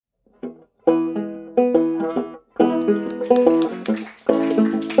All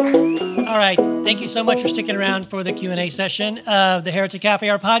right. Thank you so much for sticking around for the Q&A session of the Heretic Cafe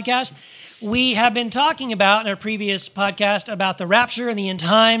Hour podcast. We have been talking about in our previous podcast about the rapture and the end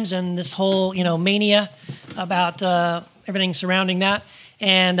times and this whole, mania about everything surrounding that.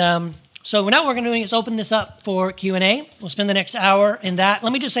 And so now what we're going to do is open this up for Q&A. We'll spend the next hour in that.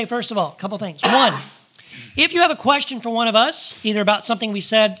 Let me just say, first of all, a couple things. One, if you have a question for one of us, either about something we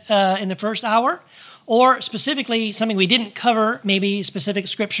said in the first hour or specifically something we didn't cover, maybe specific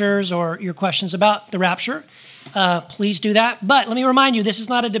scriptures or your questions about the rapture, please do that. But let me remind you, this is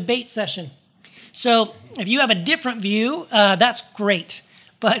not a debate session. So if you have a different view, that's great.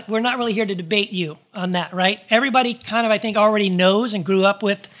 But we're not really here to debate you on that, right? Everybody kind of, I think, already knows and grew up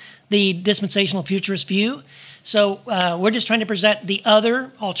with the dispensational futurist view. So we're just trying to present the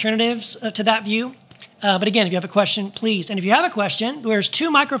other alternatives to that view. But again, if you have a question, please. And if you have a question, there's 2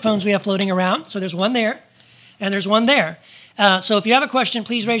 microphones we have floating around. So there's one there and there's one there. So if you have a question,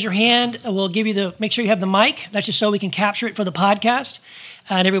 please raise your hand. We'll give you make sure you have the mic. That's just so we can capture it for the podcast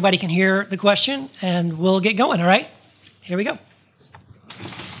and everybody can hear the question and we'll get going. All right, here we go.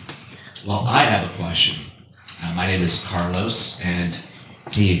 Well, I have a question. My name is Carlos and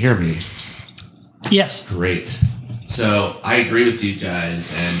can you hear me? Yes. Great. So I agree with you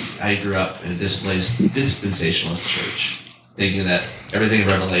guys, and I grew up in a dispensationalist church, thinking that everything in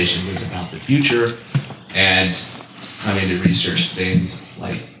Revelation was about the future, and coming to research things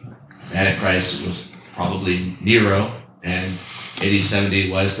like Antichrist was probably Nero, and AD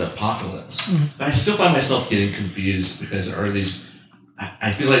 70 was the apocalypse. Mm-hmm. But I still find myself getting confused because there are these.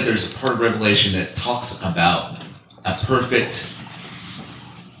 I feel like there's a part of Revelation that talks about a perfect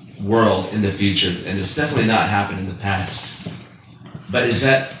world in the future, and it's definitely not happened in the past. But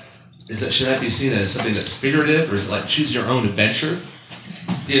should that be seen as something that's figurative, or is it like choose your own adventure?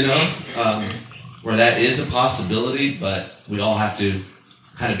 Where that is a possibility, but we all have to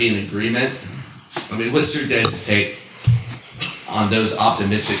kind of be in agreement. I mean, what's your guys' take on those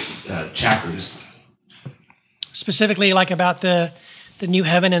optimistic chapters? Specifically, like about the new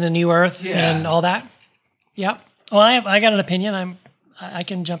heaven and the new earth and all that. Yeah. Well, I got an opinion. I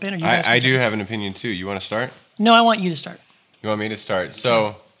can jump in, or you guys can I do have an opinion too. You want to start? No, I want you to start. You want me to start?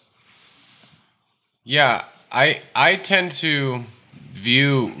 So, yeah, I tend to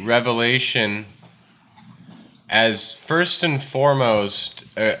view Revelation as first and foremost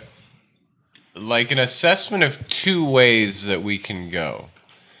like an assessment of 2 ways that we can go.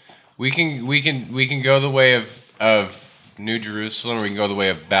 We can go the way of New Jerusalem, or we can go the way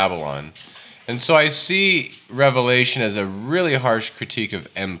of Babylon. And so I see Revelation as a really harsh critique of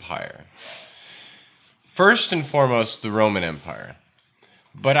empire. First and foremost, the Roman Empire.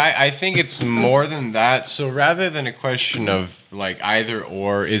 But I think it's more than that. So rather than a question of like either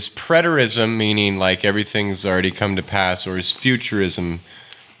or, is preterism, meaning like everything's already come to pass, or is futurism,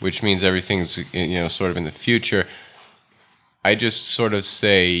 which means everything's sort of in the future, I just sort of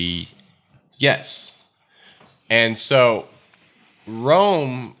say yes. And so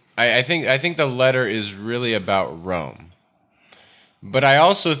Rome, I think the letter is really about Rome. But I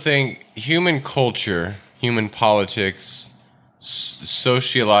also think human culture, human politics,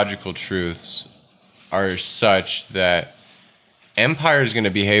 sociological truths are such that empire is going to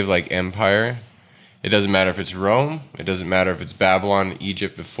behave like empire. It doesn't matter if it's Rome. It doesn't matter if it's Babylon,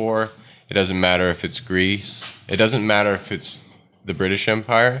 Egypt before. It doesn't matter if it's Greece. It doesn't matter if it's the British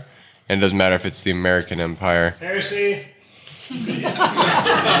Empire. And it doesn't matter if it's the American Empire. Heresy.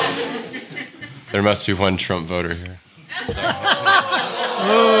 There must be one Trump voter here.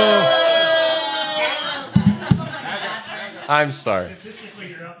 I'm sorry.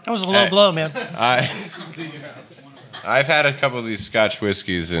 That was a low blow, man. I've had a couple of these Scotch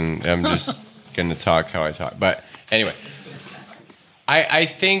whiskeys, and I'm just going to talk how I talk. But anyway, I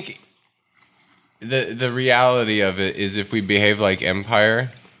think the reality of it is if we behave like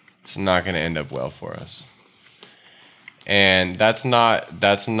empire, it's not going to end up well for us. And that's not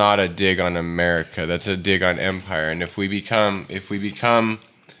a dig on America. That's a dig on empire. And if we become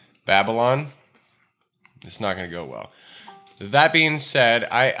Babylon, it's not going to go well. That being said,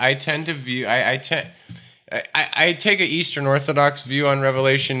 I tend to view I take an Eastern Orthodox view on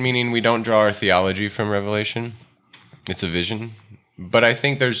Revelation, meaning we don't draw our theology from Revelation. It's a vision. But I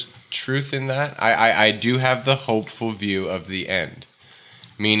think there's truth in that. I do have the hopeful view of the end,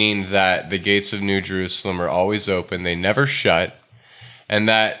 meaning that the gates of New Jerusalem are always open, they never shut, and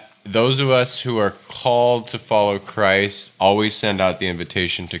that those of us who are called to follow Christ always send out the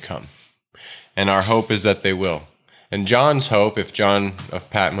invitation to come. And our hope is that they will. And John's hope, if John of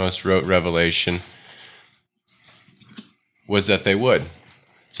Patmos wrote Revelation, was that they would.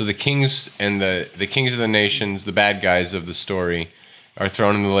 So the kings and the kings of the nations, the bad guys of the story, are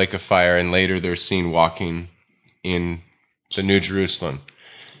thrown in the lake of fire, and later they're seen walking in the New Jerusalem.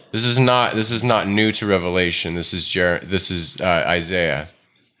 This is not new to Revelation. This is Isaiah.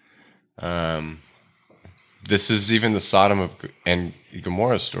 This is even the Sodom and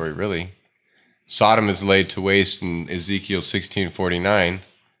Gomorrah story, really. Sodom is laid to waste in Ezekiel 16:49.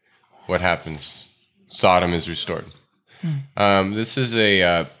 What happens? Sodom is restored. This is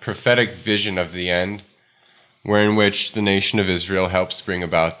a prophetic vision of the end, in which the nation of Israel helps bring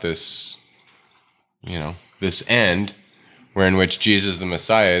about this, this end, in which Jesus the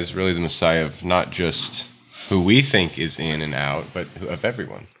Messiah is really the Messiah of not just who we think is in and out, but of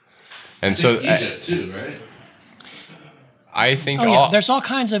everyone. And so Egypt too, right? I think there's all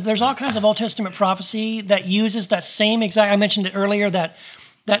kinds of Old Testament prophecy that uses that same exact. I mentioned it earlier, that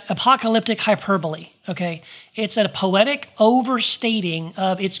apocalyptic hyperbole. Okay, it's a poetic overstating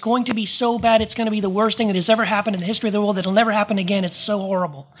of it's going to be so bad, it's going to be the worst thing that has ever happened in the history of the world. That'll never happen again. It's so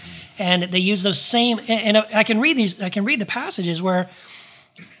horrible, and they use those same. And I can read these. I can read the passages where,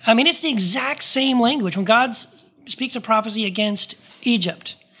 it's the exact same language when God speaks of prophecy against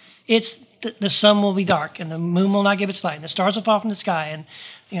Egypt. It's the sun will be dark, and the moon will not give its light, and the stars will fall from the sky, and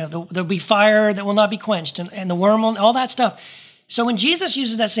there'll be fire that will not be quenched, and the worm will, all that stuff. So when Jesus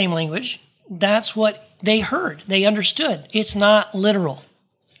uses that same language, that's what they heard. They understood. It's not literal.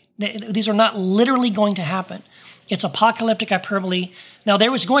 These are not literally going to happen. It's apocalyptic hyperbole. Now,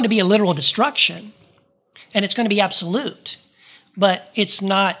 there was going to be a literal destruction, and it's going to be absolute, but it's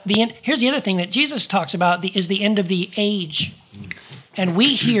not the end. Here's the other thing that Jesus talks about is the end of the age. And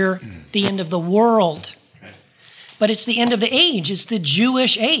we hear the end of the world. But it's the end of the age. It's the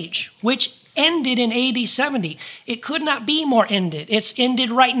Jewish age, which ended in AD 70. It could not be more ended. It's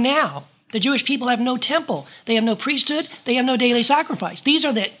ended right now. The Jewish people have no temple. They have no priesthood. They have no daily sacrifice. These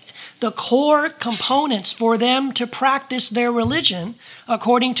are the core components for them to practice their religion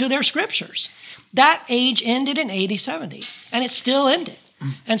according to their scriptures. That age ended in AD 70, and it still ended.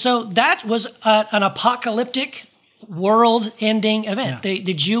 And so that was an apocalyptic world-ending event. Yeah.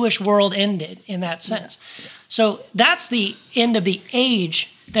 The Jewish world ended in that sense. Yeah. So that's the end of the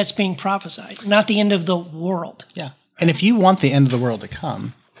age that's being prophesied, not the end of the world. Yeah. And if you want the end of the world to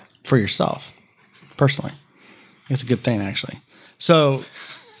come for yourself, personally, it's a good thing, actually. So...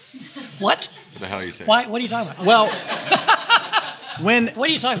 What? What the hell are you saying? Why? What are you talking about? Well... What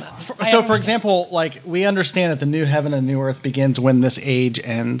are you talking about? For example, we understand that the new heaven and new earth begins when this age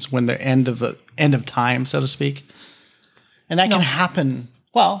ends, when the end of time, so to speak. And that can happen.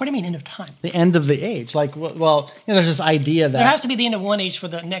 Well, what do you mean end of time? The end of the age. There's this idea that there has to be the end of one age for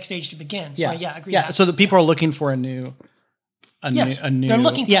the next age to begin. So, I agree. Yeah, so the people are looking for a new. They're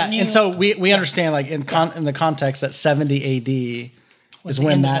looking for a new. And so we understand, in the context that 70 AD is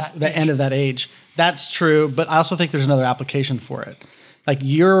when the end of that age. That's true, but I also think there's another application for it.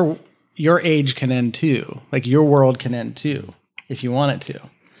 Your age can end too. Your world can end too, if you want it to.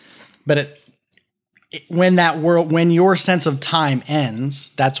 But when your sense of time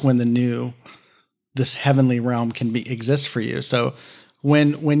ends, that's when this heavenly realm can exist for you. So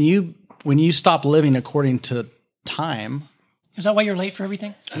when you stop living according to time, is that why you're late for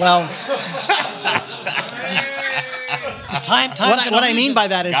everything? Well, time. What I mean by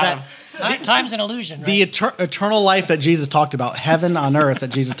that is that time's an illusion. Right? The eternal life that Jesus talked about, heaven on earth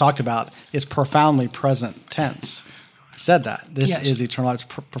that Jesus talked about, is profoundly present tense. I said that. This is eternal life.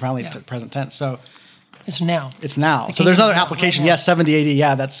 It's profoundly present tense. So it's now. It's now. So there's another application. Right, yes, 70 AD.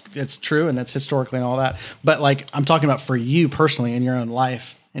 Yeah, it's true, and that's historically and all that. But I'm talking about for you personally in your own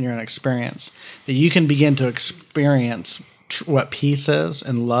life, in your own experience, that you can begin to experience what peace is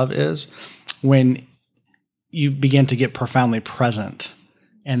and love is when you begin to get profoundly present.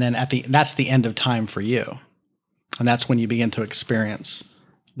 And then that's the end of time for you. And that's when you begin to experience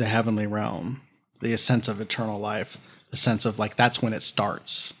the heavenly realm, the sense of eternal life, the sense of that's when it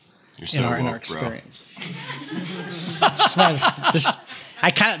starts. You're so in our experience.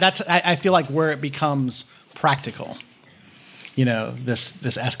 I feel like where it becomes practical.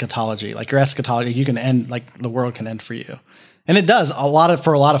 This eschatology, your eschatology, you can end, the world can end for you. And it does.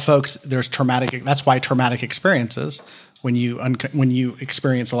 For a lot of folks, there's traumatic. That's why traumatic experiences, when you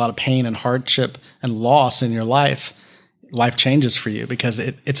experience a lot of pain and hardship and loss in your life changes for you because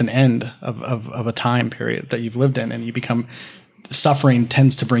it's an end of a time period that you've lived in, and you become. Suffering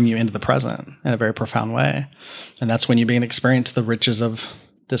tends to bring you into the present in a very profound way, and that's when you begin to experience the riches of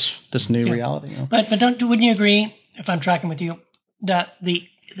this new reality. But wouldn't you agree, if I'm tracking with you, that the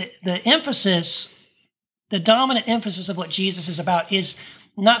emphasis, the dominant emphasis of what Jesus is about is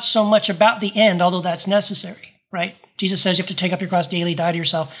not so much about the end, although that's necessary, right? Jesus says you have to take up your cross daily, die to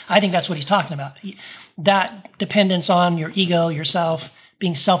yourself. I think that's what he's talking about. That dependence on your ego, yourself,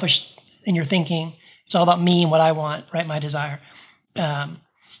 being selfish in your thinking. It's all about me and what I want, right? My desire.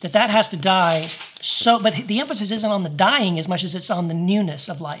 That has to die. So, but the emphasis isn't on the dying as much as it's on the newness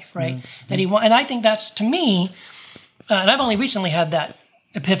of life, right? Mm-hmm. That he want, and I think that's, to me, and I've only recently had that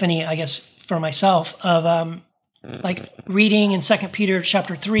epiphany, I guess, for myself of like reading in 2 Peter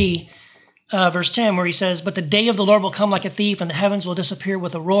chapter 3, verse 10, where he says, "But the day of the Lord will come like a thief, and the heavens will disappear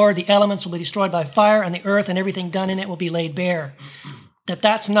with a roar, the elements will be destroyed by fire, and the earth and everything done in it will be laid bare."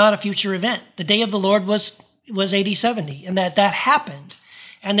 That's not a future event. The day of the Lord was AD 70, and that happened.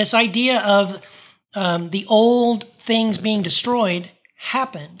 And this idea of the old things being destroyed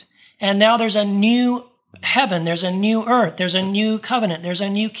happened. And now there's a new heaven, there's a new earth, there's a new covenant, there's a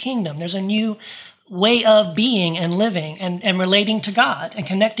new kingdom, there's a new way of being and living and relating to God and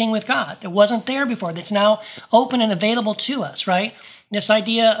connecting with God that wasn't there before, that's now open and available to us, right? This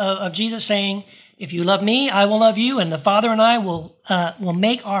idea of Jesus saying, if you love me, I will love you, and the Father and I will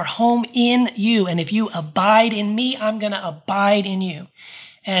make our home in you. And if you abide in me, I'm going to abide in you.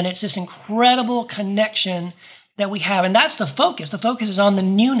 And it's this incredible connection that we have. And that's the focus. The focus is on the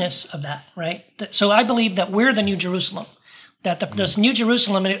newness of that, right? So I believe that we're the New Jerusalem. That this New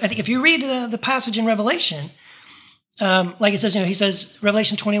Jerusalem, and I think if you read the passage in Revelation, like it says, he says,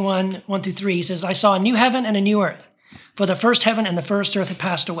 Revelation 21, 1-3, he says, "I saw a new heaven and a new earth. For the first heaven and the first earth had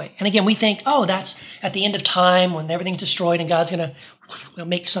passed away." And again, we think, oh, that's at the end of time when everything's destroyed and God's going to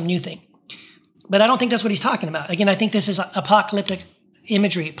make some new thing. But I don't think that's what he's talking about. Again, I think this is apocalyptic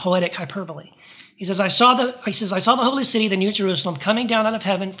imagery, poetic hyperbole. He says, I saw the holy city, the New Jerusalem, coming down out of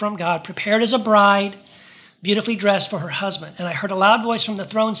heaven from God, prepared as a bride, beautifully dressed for her husband. And I heard a loud voice from the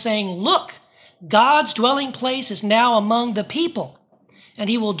throne saying, "Look, God's dwelling place is now among the people. And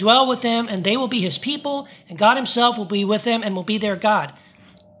he will dwell with them, and they will be his people, and God himself will be with them and will be their God."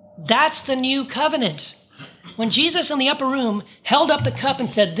 That's the new covenant. When Jesus in the upper room held up the cup and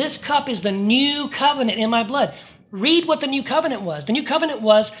said, "This cup is the new covenant in my blood," read what the new covenant was. The new covenant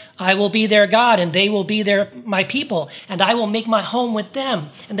was, I will be their God, and they will be my people, and I will make my home with them,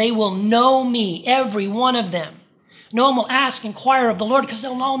 and they will know me, every one of them. No one will inquire of the Lord, because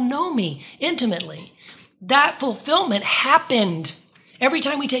they'll all know me intimately. That fulfillment happened. Every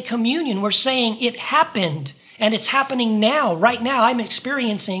time we take communion, we're saying it happened, and it's happening now, right now. I'm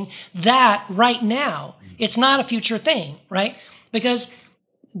experiencing that right now. It's not a future thing, right? Because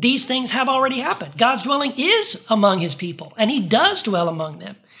these things have already happened. God's dwelling is among his people, and he does dwell among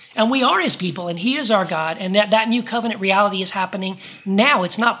them. And we are his people, and he is our God, and that new covenant reality is happening now.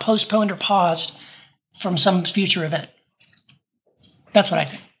 It's not postponed or paused from some future event. That's what I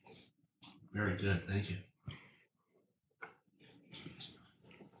think. Very good. Thank you.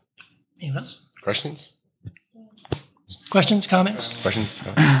 Anyone else? Questions? Questions, comments, Questions?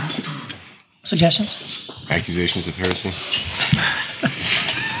 suggestions? Accusations of heresy?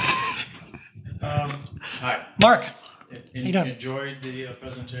 Hi. Mark. How you doing? Enjoyed the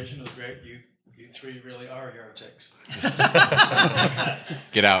presentation. It was great. You three really are heretics.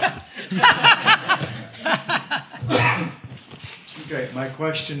 Get out. Okay, my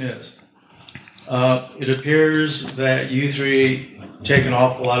question is, it appears that you three take an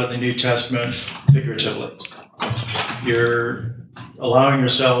awful lot of the New Testament figuratively. You're allowing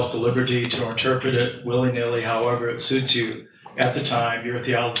yourselves the liberty to interpret it willy-nilly, however it suits you at the time. Your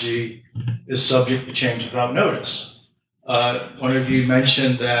theology is subject to change without notice. One of you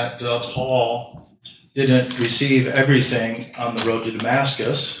mentioned that Paul didn't receive everything on the road to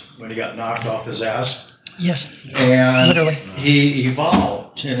Damascus when he got knocked off his ass. Yes. And literally. He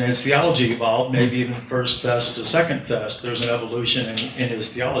evolved, and his theology evolved, maybe even first Thess to second Thess. There's an evolution in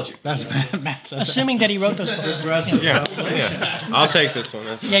his theology. That's Matt said. Assuming that he wrote those books. Progressive. Yeah. I'll take this one.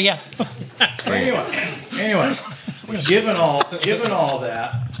 Yeah. Anyway, given all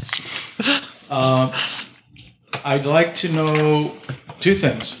that, I'd like to know two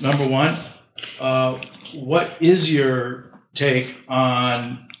things. Number one, what is your take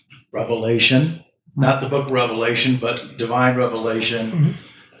on Revelation? Not the book of Revelation, but divine revelation,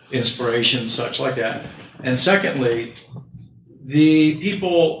 inspiration, such like that. And secondly,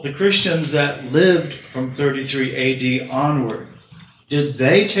 the Christians that lived from 33 AD onward, did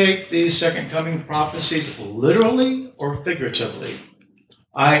they take these second coming prophecies literally or figuratively?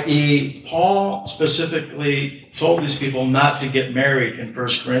 I.e., Paul specifically told these people not to get married in 1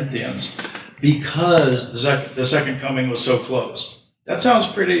 Corinthians because the second coming was so close. That sounds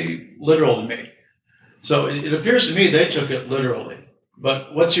pretty literal to me. So it appears to me they took it literally.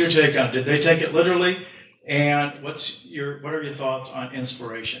 But what's your take on it? Did they take it literally? And what are your thoughts on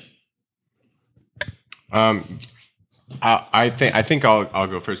inspiration? I think I'll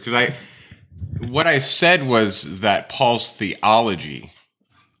go first because what I said was that Paul's theology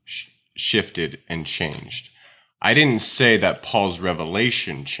shifted and changed. I didn't say that Paul's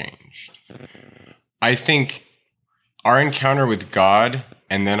revelation changed. I think our encounter with God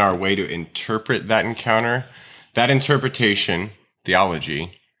and then our way to interpret that encounter, that interpretation,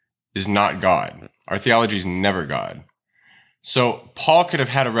 theology, is not God. Our theology is never God. So Paul could have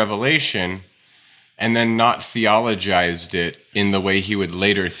had a revelation and then not theologized it in the way he would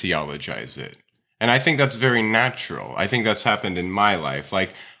later theologize it. And I think that's very natural. I think that's happened in my life.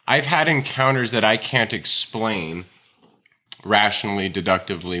 Like, I've had encounters that I can't explain rationally,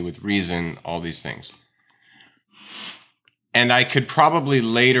 deductively, with reason, all these things. And I could probably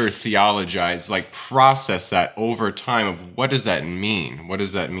later theologize, like process that over time of what does that mean? What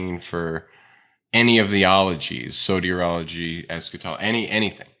does that mean for any of the ologies, soteriology, eschatology,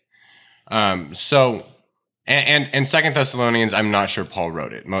 anything. So, and Second Thessalonians, I'm not sure Paul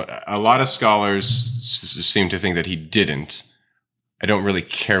wrote it. A lot of scholars seem to think that he didn't. I don't really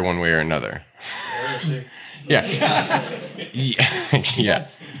care one way or another. Yeah. Yeah.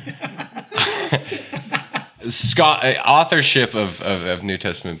 Authorship of New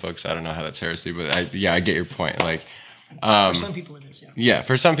Testament books, I don't know how that's heresy, but I get your point. Like, for some people it is, yeah. Yeah,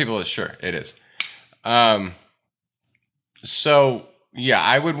 for some people, sure, it is. So, yeah,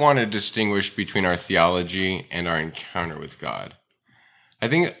 I would want to distinguish between our theology and our encounter with God. I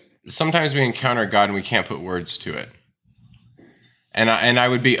think sometimes we encounter God and we can't put words to it. And I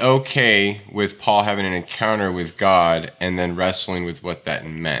would be okay with Paul having an encounter with God and then wrestling with what that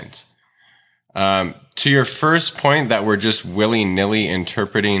meant. To your first point that we're just willy-nilly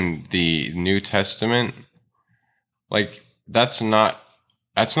interpreting the New Testament, like, that's not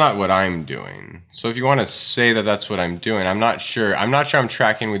what I'm doing. So if you want to say that that's what I'm doing, I'm not sure I'm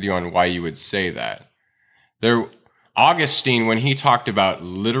tracking with you on why you would say that. Augustine, when he talked about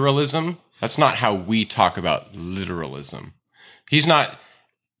literalism, that's not how we talk about literalism. He's not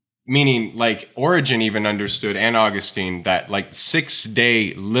meaning, like, Origen even understood, and Augustine, that, like,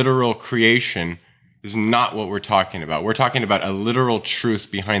 6-day literal creation is not what we're talking about. We're talking about a literal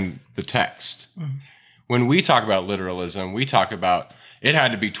truth behind the text. Mm-hmm. When we talk about literalism, we talk about it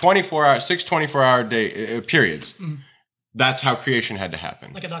had to be 24-hour day periods. Mm-hmm. That's how creation had to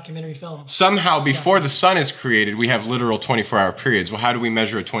happen. Like a documentary film. Somehow, before the sun is created, we have literal 24-hour periods. Well, how do we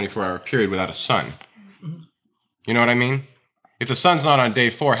measure a 24-hour period without a sun? Mm-hmm. You know what I mean? If the sun's not on day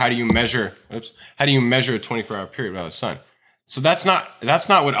 4, how do you measure a 24-hour period without a sun? So that's not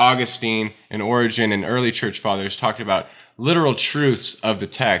what Augustine and Origen and early church fathers talked about, literal truths of the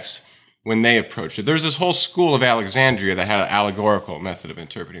text when they approached it. There's this whole school of Alexandria that had an allegorical method of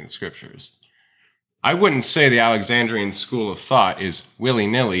interpreting the scriptures. I wouldn't say the Alexandrian school of thought is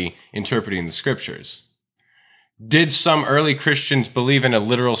willy-nilly interpreting the scriptures. Did some early Christians believe in a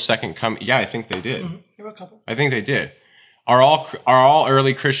literal second coming? Yeah, I think they did. Mm-hmm. There were a couple. I think they did. Are all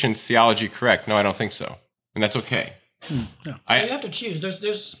early Christians' theology correct? No, I don't think so. And that's okay. No. You have to choose.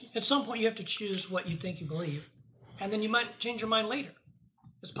 There's at some point you have to choose what you think you believe, and then you might change your mind later.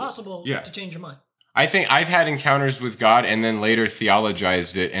 It's possible to change your mind. I think I've had encounters with God and then later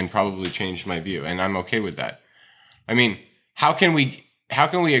theologized it and probably changed my view, and I'm okay with that. I mean, how can we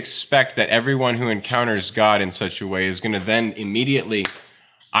expect that everyone who encounters God in such a way is going to then immediately,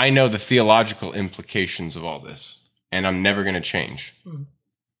 I know the theological implications of all this, and I'm never going to change.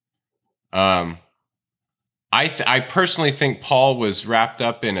 I personally think Paul was wrapped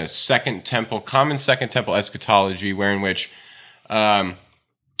up in a common second temple eschatology, wherein which the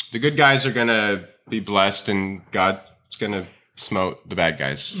good guys are going to be blessed and God's going to smote the bad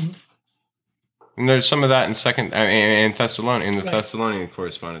guys. Mm-hmm. And there's some of that in the Thessalonian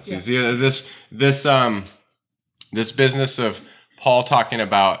correspondences. Yeah. This business of Paul talking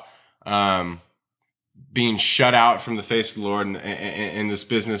about being shut out from the face of the Lord, and this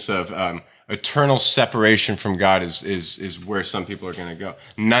business of eternal separation from God is where some people are going to go.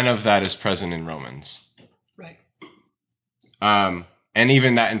 None of that is present in Romans. Right. And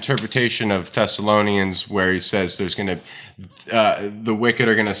even that interpretation of Thessalonians where he says there's going to, the wicked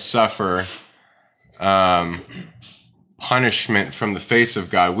are going to suffer punishment from the face of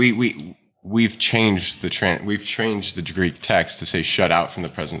God. We've changed the Greek text to say shut out from the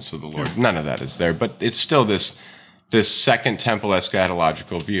presence of the Lord. None of that is there, but it's still this second temple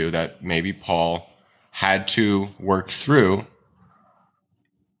eschatological view that maybe Paul had to work through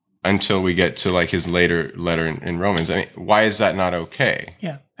until we get to like his later letter in Romans. I mean, why is that not okay?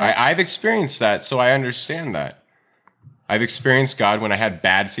 Yeah. I've experienced that, so I understand that. I've experienced God when I had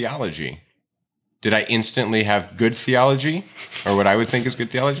bad theology. Did I instantly have good theology, or what I would think is good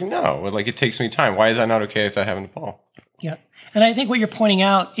theology? No. Like, it takes me time. Why is that not okay if that happened to Paul? Yeah. And I think what you're pointing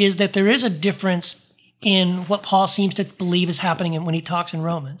out is that there is a difference in what Paul seems to believe is happening when he talks in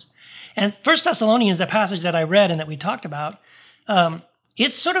Romans. And 1 Thessalonians, the passage that I read and that we talked about,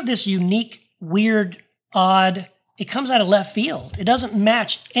 it's sort of this unique, weird, odd, it comes out of left field. It doesn't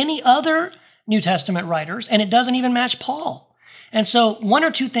match any other New Testament writers, and it doesn't even match Paul. And so one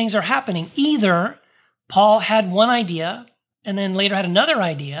or two things are happening. Either Paul had one idea and then later had another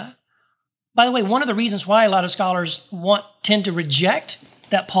idea. By the way, one of the reasons why a lot of scholars tend to reject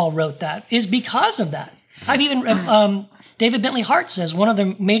that Paul wrote that is because of that. I've even David Bentley Hart says one of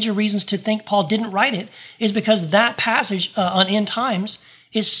the major reasons to think Paul didn't write it is because that passage on end times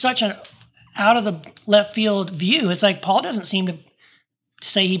is such an out of the left field view. It's like Paul doesn't seem to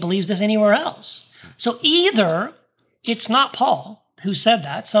say he believes this anywhere else. So either it's not Paul who said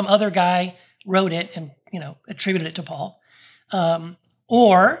that, some other guy wrote it and attributed it to Paul,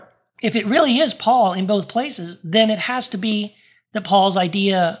 or if it really is Paul in both places, then it has to be that Paul's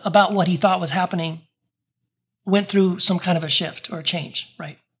idea about what he thought was happening went through some kind of a shift or a change,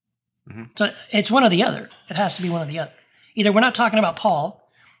 right? Mm-hmm. So it's one or the other. It has to be one or the other. Either we're not talking about Paul,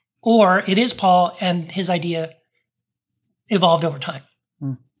 or it is Paul and his idea evolved over time.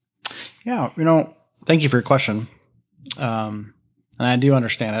 Yeah, thank you for your question. And I do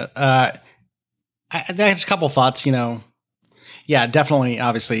understand it. There's a couple thoughts, Yeah, definitely.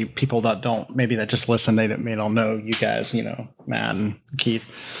 Obviously, people that just listen, they don't know you guys, Matt and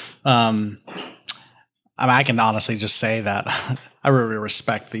Keith. I can honestly just say that I really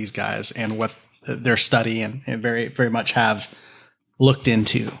respect these guys and what their study and very, very much have looked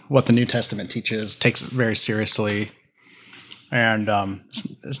into what the New Testament teaches, takes it very seriously. And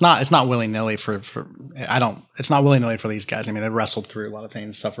it's not willy-nilly it's not willy-nilly for these guys. I mean, they wrestled through a lot of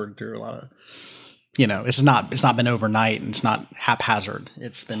things, suffered through a lot of, it's not been overnight and it's not haphazard.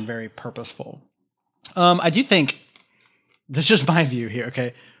 It's been very purposeful. I do think this is just my view here.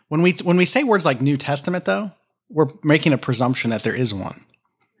 Okay. When we say words like New Testament, though, we're making a presumption that there is one.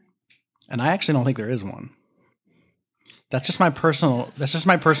 And I actually don't think there is one. That's just my personal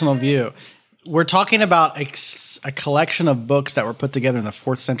view. We're talking about a collection of books that were put together in the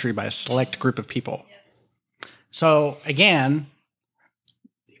 4th century by a select group of people. So again,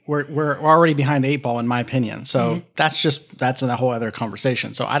 we're already behind the 8 ball, in my opinion. So that's a whole other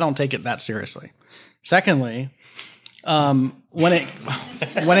conversation. So I don't take it that seriously. Secondly, when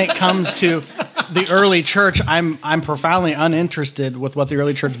it comes to the early church, I'm profoundly uninterested with what the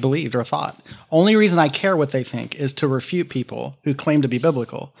early church believed or thought. Only reason I care what they think is to refute people who claim to be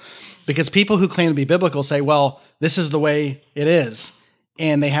biblical. Because people who claim to be biblical say, well, this is the way it is.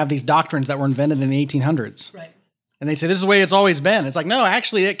 And they have these doctrines that were invented in the 1800s. Right. And they say, this is the way it's always been. It's like, no,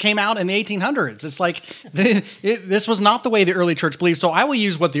 actually, it came out in the 1800s. It's like, this was not the way the early church believed. So I will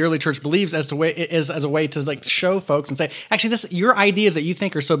use what the early church believes as a way to like show folks and say, actually, your ideas that you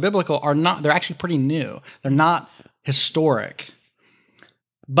think are so biblical are not, they're actually pretty new. They're not historic.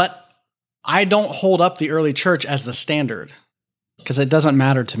 But I don't hold up the early church as the standard because it doesn't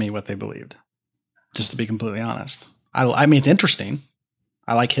matter to me what they believed, just to be completely honest. I mean, it's interesting.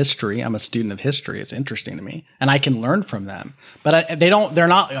 I like history. I'm a student of history. It's interesting to me, and I can learn from them. But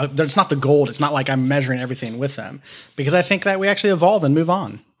it's not the gold. It's not like I'm measuring everything with them, because I think that we actually evolve and move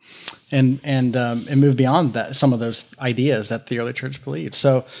on, and move beyond that. Some of those ideas that the early church believed.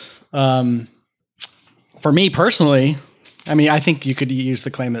 So, for me personally, I mean, I think you could use the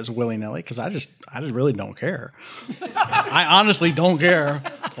claim that it's willy-nilly because I just really don't care. I honestly don't care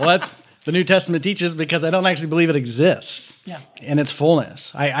what the New Testament teaches because I don't actually believe it exists in its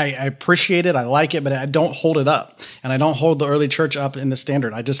fullness. I appreciate it. I like it, but I don't hold it up. And I don't hold the early church up in the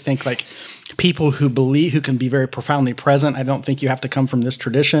standard. I just think like people who can be very profoundly present. I don't think you have to come from this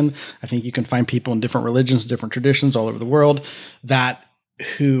tradition. I think you can find people in different religions, different traditions all over the world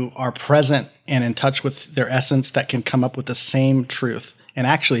who are present and in touch with their essence that can come up with the same truth. And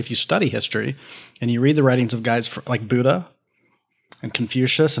actually, if you study history and you read the writings of guys like Buddha and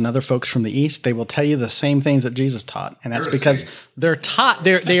Confucius and other folks from the East, they will tell you the same things that Jesus taught. And that's because they're taught,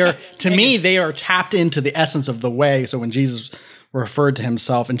 they are tapped into the essence of the way. So when Jesus referred to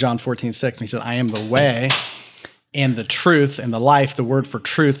himself in John 14:6, he said, I am the way and the truth and the life. The word for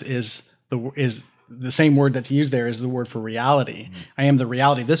truth is the same word that's used there is the word for reality. Mm-hmm. I am the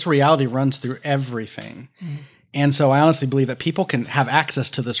reality. This reality runs through everything. Mm-hmm. And so I honestly believe that people can have access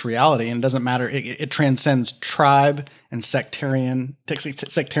to this reality, and it doesn't matter. It transcends tribe and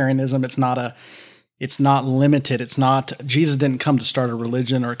sectarianism. It's not limited. It's not, Jesus didn't come to start a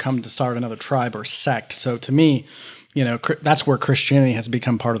religion or come to start another tribe or sect. So to me, that's where Christianity has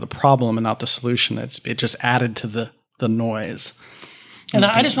become part of the problem and not the solution. It just added to the noise. And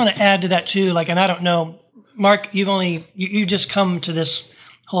I just want to add to that too, and I don't know, Mark, you just come to this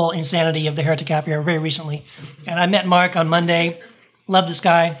whole insanity of the Heretic Happy Hour very recently, and I met Mark on Monday. Love this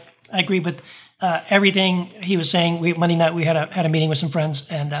guy. I agree with everything he was saying. Monday night we had a meeting with some friends,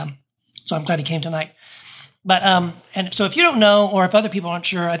 and so I'm glad he came tonight. But and so if you don't know, or if other people aren't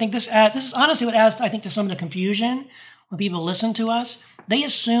sure, I think this is honestly what adds, I think, to some of the confusion when people listen to us. They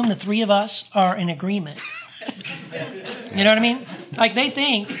assume the three of us are in agreement. You know what I mean? Like they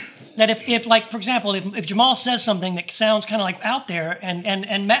think that if like, for example, if Jamal says something that sounds kind of like out there,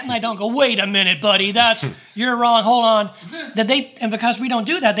 and Matt and I don't go, wait a minute, buddy, you're wrong, hold on. And because we don't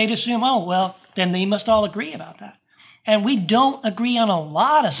do that, they'd assume, oh, well, then they must all agree about that. And we don't agree on a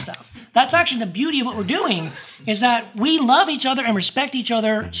lot of stuff. That's actually the beauty of what we're doing, is that we love each other and respect each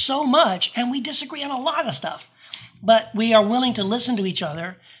other so much, and we disagree on a lot of stuff. But we are willing to listen to each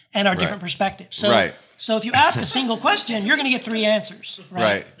other and our different perspectives. So if you ask a single question, you're going to get three answers.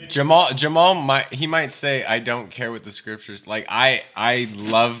 Right. Jamal might say, I don't care what the scriptures. Like I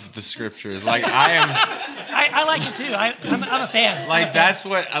love the scriptures. Like I am. I like it too. I'm a fan. Like that's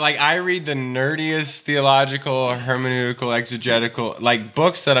what I read the nerdiest theological, hermeneutical, exegetical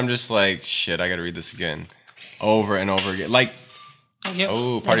books that I'm just like, shit, I got to read this again, over and over again. Like,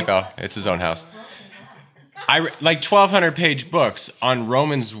 party foul. It's his own house. I 1,200-page books on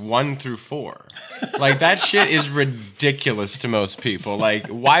Romans 1 through 4. Like that shit is ridiculous to most people. Like,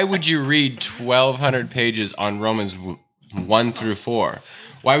 why would you read 1,200 pages on Romans 1 through 4?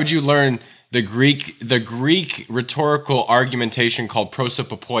 Why would you learn the Greek rhetorical argumentation called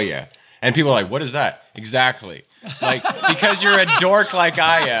prosopopoia? And people are like, what is that? Exactly. Like, because you're a dork like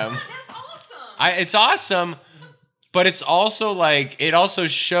I am. That's awesome. It's awesome, but it's also like, it also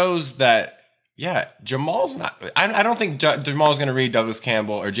shows that, yeah, Jamal's not. I don't think Jamal's going to read Douglas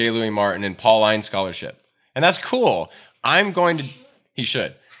Campbell or J. Louis Martin and Pauline scholarship, and that's cool. He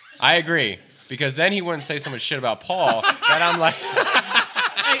should. I agree, because then he wouldn't say so much shit about Paul that I'm like.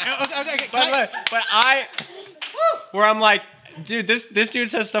 Where I'm like, dude, this dude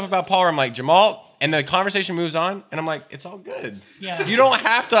says stuff about Paul. Where I'm like, Jamal, and the conversation moves on, and I'm like, it's all good. Yeah. You don't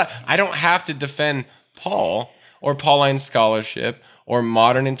have to. I don't have to defend Paul or Pauline scholarship or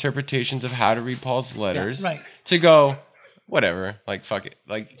modern interpretations of how to read Paul's letters, to go, whatever, like, fuck it.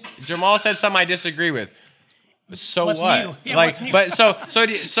 Like, Jamal said something I disagree with. So what's what? new? Yeah, like, what's new? but so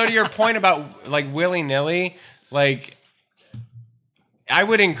to your point about, like, willy-nilly, like, I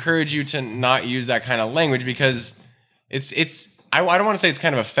would encourage you to not use that kind of language, because I don't want to say it's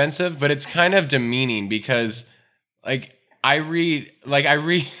kind of offensive, but it's kind of demeaning, because, like, I read,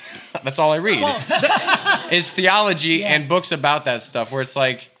 that's all I read. Is theology and books about that stuff, where it's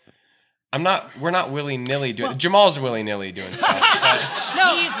like, we're not willy-nilly doing, Jamal's willy-nilly doing stuff.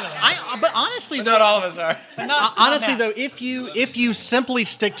 But honestly, though, not all of us are. Honestly, though, if you simply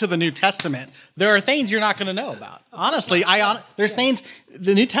stick to the New Testament, there are things you're not going to know about. Honestly, there's things.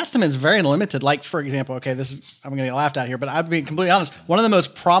 The New Testament is very limited. Like, for example, I'm going to get laughed at here, but I'll be completely honest. One of the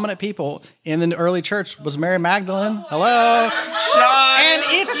most prominent people in the early church was Mary Magdalene. Hello. And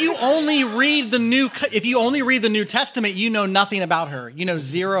if you only read the New Testament, you know nothing about her. You know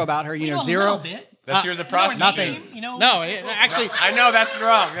zero about her. You know zero. A little bit. That she was a prostitute. Nothing. No, actually, I know that's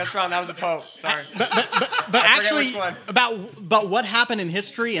wrong. That's wrong. That was a pope. Sorry. But actually, about what happened in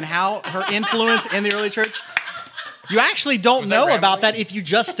history and how her influence in the early church, you actually don't know about that if you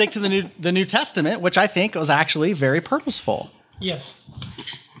just stick to the New Testament, which I think was actually very purposeful. Yes.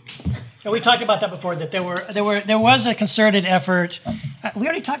 And we talked about that before. That there was a concerted effort. We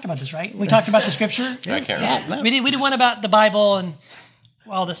already talked about this, right? We talked about the scripture. I can't remember. We did one about the Bible and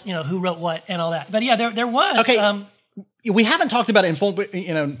all this, who wrote what and all that. But yeah, there was. Okay. We haven't talked about it in full,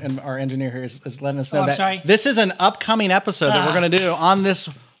 and our engineer here is letting us know that sorry. This is an upcoming episode that we're going to do on this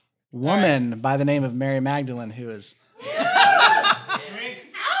woman by the name of Mary Magdalene, who is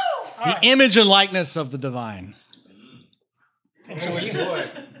the image and likeness of the divine. And so are you.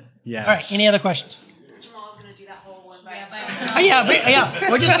 Yes. All right. Any other questions? Jamal's going to do that whole one by himself.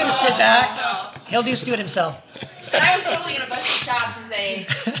 We're just going to sit back. He'll just do it himself. But I was totally going to bust your chops and say,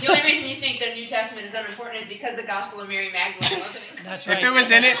 the only reason you think the New Testament is unimportant is because the Gospel of Mary Magdalene wasn't in it. That's right. If it was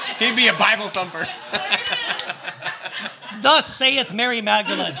in it, he'd be a Bible thumper. Thus saith Mary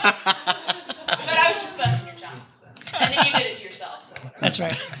Magdalene. But I was just busting your chops. And then you did it to yourself. So whatever. That's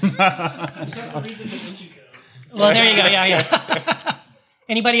right. Well, there you go. Yeah.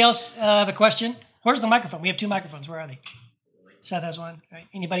 Anybody else have a question? Where's the microphone? We have two microphones. Where are they? Seth has one. All right.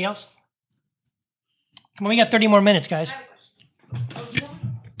 Anybody else? Come on, we got 30 more minutes, guys.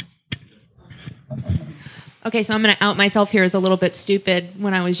 Okay, so I'm going to out myself here as a little bit stupid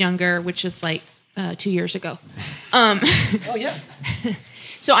when I was younger, which is like 2 years ago. Oh, yeah.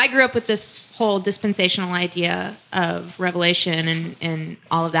 So I grew up with this whole dispensational idea of revelation and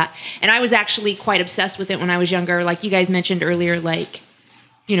all of that. And I was actually quite obsessed with it when I was younger. Like you guys mentioned earlier, like,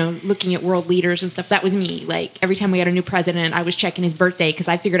 you know, looking at world leaders and stuff. That was me. Like every time we had a new president, I was checking his birthday because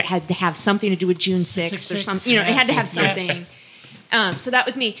I figured it had to have something to do with June 6th or something. You know, it had to have something. So that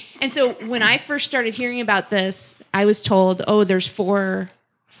was me. And so when I first started hearing about this, I was told, oh, there's four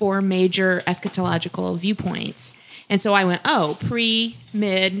major eschatological viewpoints. And so I went, oh, pre,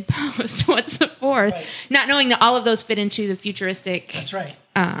 mid, post, what's the fourth? Right. Not knowing that all of those fit into the futuristic That's right.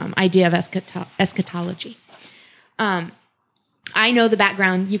 Idea of eschatology. I know the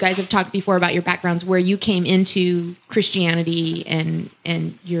background. You guys have talked before about your backgrounds, where you came into Christianity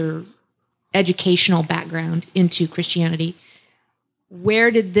and your educational background into Christianity.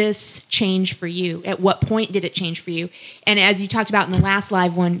 Where did this change for you? At what point did it change for you? And as you talked about in the last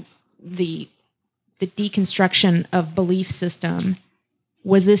live one, the deconstruction of belief system,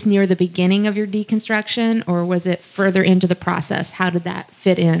 was this near the beginning of your deconstruction, or was it further into the process? How did that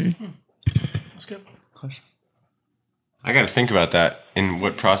fit in? That's good. I got to think about that in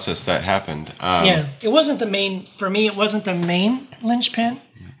what process that happened. It wasn't the main, for me, it wasn't the main linchpin.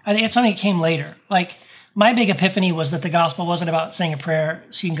 I think it's something that came later. Like, my big epiphany was that the gospel wasn't about saying a prayer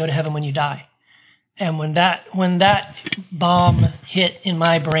so you can go to heaven when you die. And when that bomb hit in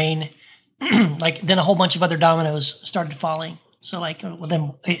my brain, like then a whole bunch of other dominoes started falling. So like, well,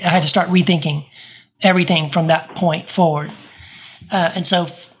 then I had to start rethinking everything from that point forward. And so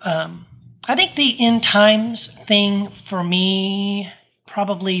I think the end times thing for me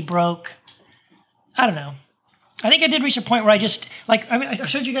probably broke, I don't know. I think I did reach a point where I just, like, I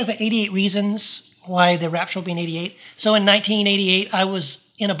showed you guys the 88 reasons why the rapture will be in 88. So in 1988, I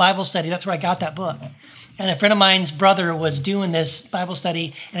was in a Bible study. That's where I got that book. And a friend of mine's brother was doing this Bible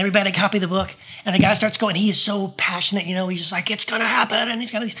study, and everybody had a copy of the book. And the guy starts going, he is so passionate, you know, he's just like, it's going to happen. And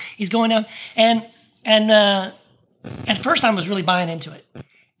he's going down. And at first I was really buying into it.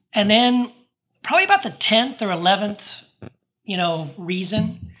 And then probably about the 10th or 11th, you know,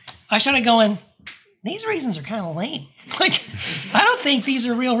 reason, I started going, these reasons are kind of lame. Like, I don't think these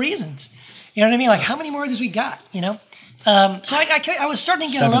are real reasons. You know what I mean? Like, how many more of these we got, you know? So I was starting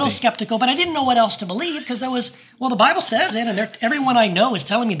to get 70. A little skeptical, but I didn't know what else to believe because the Bible says it, and everyone I know is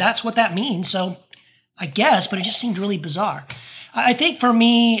telling me that's what that means. So I guess, but it just seemed really bizarre. I think for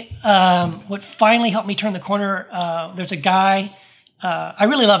me, what finally helped me turn the corner, there's a guy, I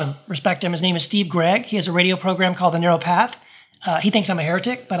really love him, respect him. His name is Steve Gregg. He has a radio program called The Narrow Path. He thinks I'm a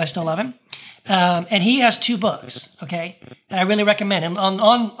heretic, but I still love him. And he has 2 books, okay? And I really recommend him.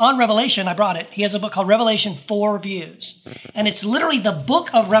 On Revelation, I brought it. He has a book called Revelation 4 Views. And it's literally the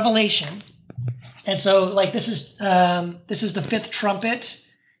book of Revelation. And so, like, this is the 5th trumpet.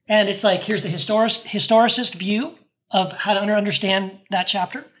 And it's like, here's the historicist view of how to understand that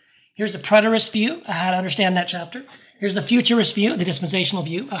chapter. Here's the preterist view of how to understand that chapter. Here's the futurist view, the dispensational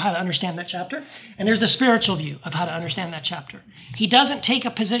view of how to understand that chapter. And there's the spiritual view of how to understand that chapter. He doesn't take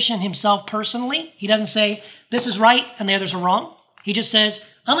a position himself personally. He doesn't say, this is right and the others are wrong. He just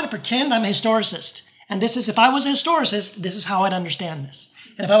says, I'm going to pretend I'm a historicist. And this is, if I was a historicist, this is how I'd understand this.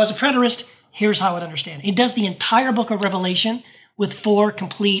 And if I was a preterist, here's how I'd understand it. He does the entire book of Revelation with 4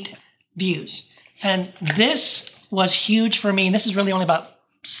 complete views. And this was huge for me. And this is really only about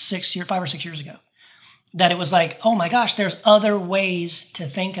 5 or 6 years ago. That it was like, oh my gosh, there's other ways to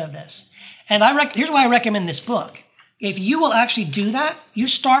think of this. And here's why I recommend this book. If you will actually do that, you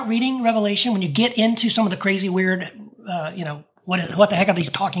start reading Revelation when you get into some of the crazy weird, what the heck are these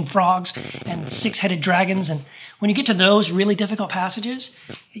talking frogs and 6-headed dragons? And when you get to those really difficult passages,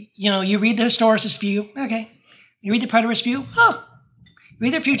 you know, you read the historicist view, okay. You read the preterist view, huh. You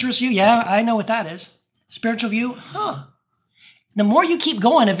read the futurist view, yeah, I know what that is. Spiritual view, huh. The more you keep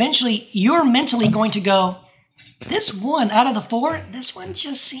going, eventually you're mentally going to go, this one out of the 4, this one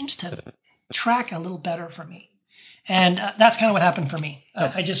just seems to track a little better for me. And that's kind of what happened for me.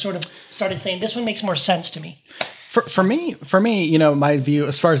 I just sort of started saying, this one makes more sense to me. For me, you know, my view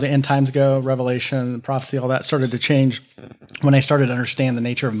as far as the end times go, Revelation, prophecy, all that started to change when I started to understand the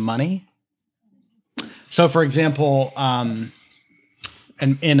nature of money. So, for example,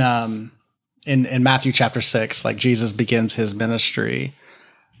 in Matthew chapter 6, like Jesus begins his ministry,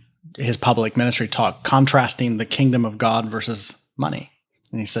 his public ministry talk, contrasting the kingdom of God versus money.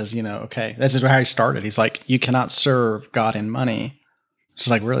 And he says, you know, okay, this is how he started. He's like, you cannot serve God in money. It's just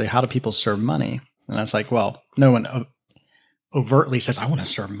like, really, how do people serve money? And I was like, well, no one overtly says, I want to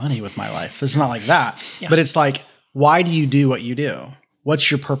serve money with my life. It's not like that. Yeah. But it's like, why do you do what you do? What's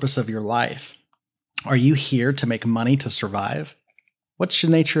your purpose of your life? Are you here to make money to survive? What's the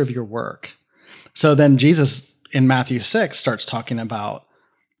nature of your work? So then Jesus in Matthew 6 starts talking about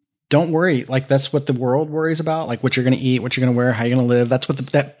don't worry. Like that's what the world worries about, like what you're going to eat, what you're going to wear, how you're going to live. That's what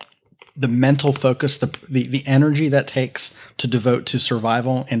the mental focus, the energy that takes to devote to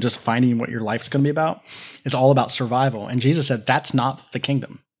survival and just finding what your life's going to be about is all about survival. And Jesus said, that's not the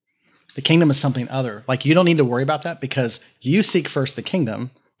kingdom. The kingdom is something other. Like you don't need to worry about that because you seek first the kingdom.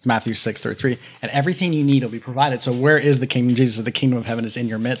 It's Matthew 6:33, and everything you need will be provided. So where is the kingdom? Jesus said, the kingdom of heaven is in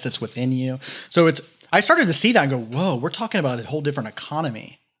your midst. It's within you. So I started to see that and go, whoa, we're talking about a whole different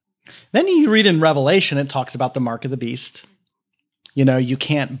economy. Then you read in Revelation, it talks about the mark of the beast. You know, you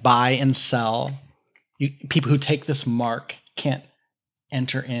can't buy and sell. People who take this mark can't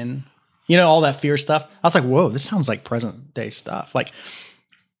enter in. You know, all that fear stuff. I was like, whoa, this sounds like present day stuff. Like,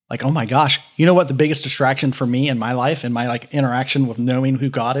 oh my gosh, you know what the biggest distraction for me in my life and my like interaction with knowing who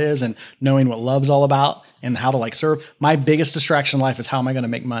God is and knowing what love's all about and how to like serve, my biggest distraction in life is how am I going to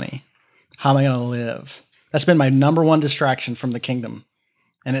make money? How am I going to live? That's been my number one distraction from the kingdom.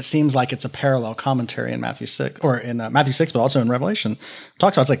 And it seems like it's a parallel commentary in Matthew 6, or in Matthew 6, but also in Revelation.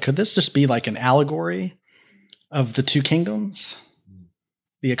 Talks about, it's like, could this just be like an allegory of the two kingdoms?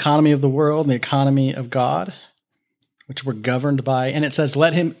 The economy of the world and the economy of God, which we're governed by. And it says,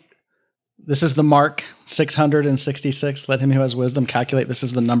 this is the mark 666. Let him who has wisdom calculate. This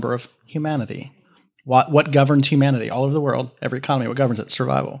is the number of humanity. What governs humanity all over the world? Every economy, what governs it?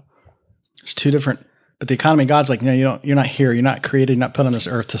 Survival. It's two different. But the economy of God's like, no, you're not here. You're not created. You're not put on this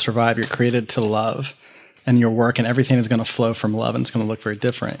earth to survive. You're created to love. And your work and everything is going to flow from love, and it's going to look very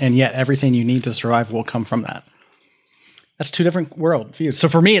different. And yet everything you need to survive will come from that. That's two different world views. So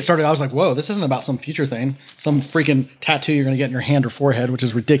for me, I was like, whoa, this isn't about some future thing, some freaking tattoo you're going to get in your hand or forehead, which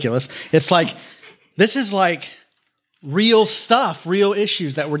is ridiculous. It's like, this is like real stuff, real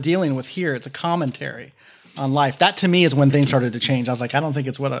issues that we're dealing with here. It's a commentary on life. That to me is when things started to change. I was like, I don't think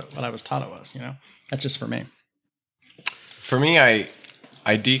it's what I was taught it was, you know? That's just for me. For me, I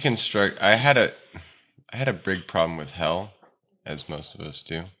deconstruct. I had a big problem with hell, as most of us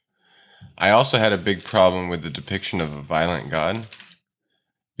do. I also had a big problem with the depiction of a violent God,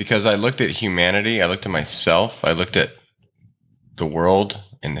 because I looked at humanity, I looked at myself, I looked at the world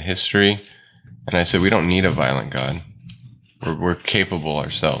and the history, and I said, we don't need a violent God. We're capable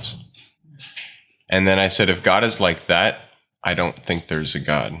ourselves. And then I said, if God is like that, I don't think there's a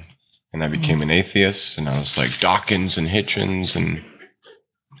God. And I became an atheist, and I was like Dawkins and Hitchens,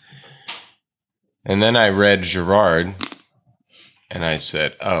 and then I read Girard, and I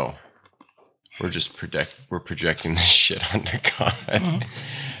said, oh, we're projecting this shit onto God.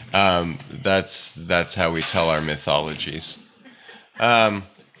 That's how we tell our mythologies. And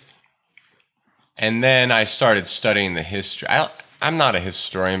then I started studying the history. I'm not a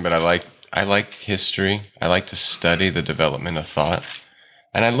historian, but I like history. I like to study the development of thought.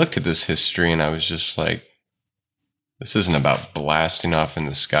 And I looked at this history and I was just like, this isn't about blasting off in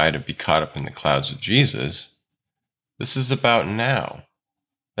the sky to be caught up in the clouds with Jesus. This is about now.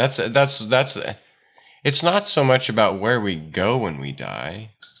 That's it's not so much about where we go when we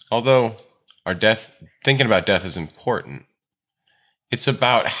die, although thinking about death is important. It's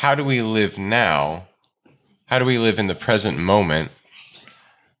about how do we live now? How do we live in the present moment?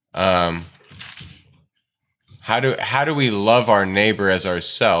 How do we love our neighbor as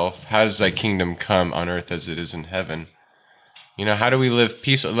ourselves? How does thy kingdom come on earth as it is in heaven? You know, how do we live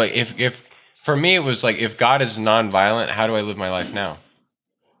peaceful? Like if for me it was like, if God is nonviolent, how do I live my life now?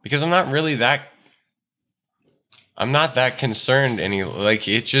 Because I'm not that concerned like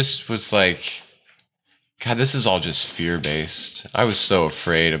it just was like, God, this is all just fear-based. I was so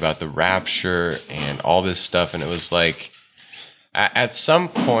afraid about the rapture and all this stuff, and it was like, at some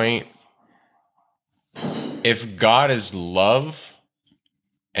point, if God is love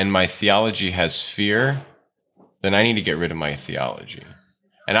and my theology has fear, then I need to get rid of my theology.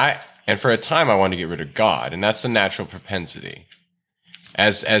 And for a time I wanted to get rid of God, and that's the natural propensity.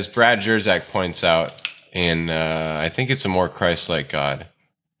 As Brad Jersak points out in I think it's A More Christ-Like God,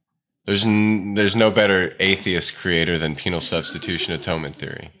 there's no better atheist creator than penal substitution atonement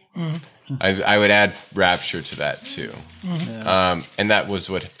theory. Mm-hmm. I would add rapture to that too. Mm-hmm. And that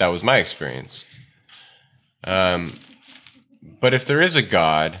was my experience. But if there is a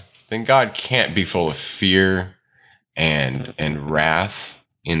God, then God can't be full of fear and wrath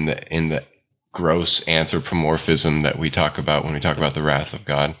in the gross anthropomorphism that we talk about when we talk about the wrath of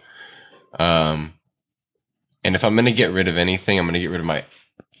God. And if I'm going to get rid of anything, I'm going to get rid of my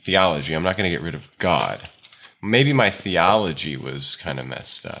theology. I'm not going to get rid of God. Maybe my theology was kind of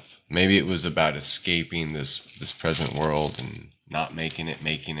messed up. Maybe it was about escaping this present world and not making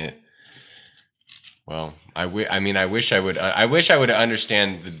it. Well, I wish I would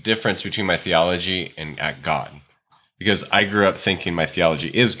understand the difference between my theology and God, because I grew up thinking my theology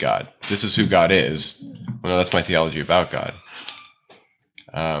is God. This is who God is. Well, no, that's my theology about God.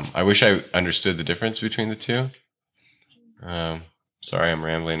 I wish I understood the difference between the two. Sorry, I'm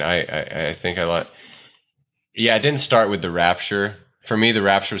rambling. I think I let. Yeah, it didn't start with the rapture. For me, the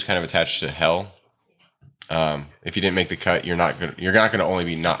rapture was kind of attached to hell. If you didn't make the cut, you're not gonna only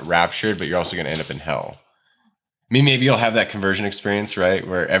be not raptured, but you're also gonna end up in hell. I mean, maybe you'll have that conversion experience, right,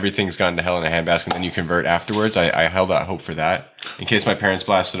 where everything's gone to hell in a handbasket, and then you convert afterwards. I held out hope for that. In case my parents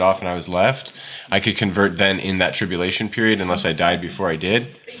blasted off and I was left, I could convert then in that tribulation period, unless I died before I did.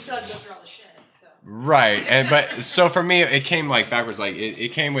 But you still have to go through all the shit. So. Right, but so for me, it came like backwards. Like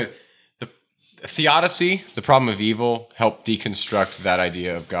it came with the theodicy, the problem of evil, helped deconstruct that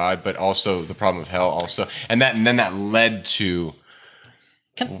idea of God, but also the problem of hell, also, and then that led to.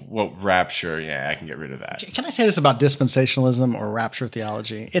 Rapture? Yeah, I can get rid of that. Can I say this about dispensationalism or rapture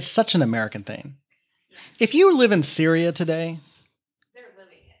theology? It's such an American thing. If you live in Syria today, They're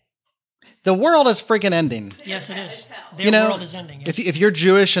living it. the world is freaking ending. Yes, it is. You Their know, world is ending. If you're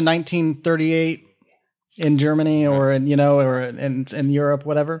Jewish in 1938 in Germany or in in Europe,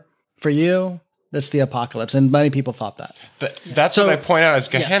 whatever, for you, that's the apocalypse, and many people thought that. That's So- what I point out as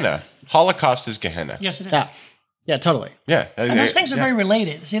Gehenna. Holocaust is Gehenna. Yes, it is. Yeah, totally. Yeah. And those things are very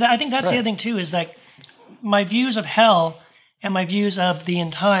related. See, I think that's the other thing too, is like my views of hell and my views of the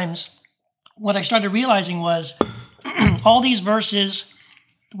end times. What I started realizing was all these verses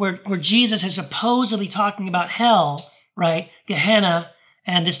where Jesus is supposedly talking about hell, right? Gehenna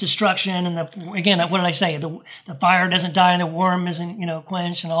and this destruction, and again, what did I say? The fire doesn't die and the worm isn't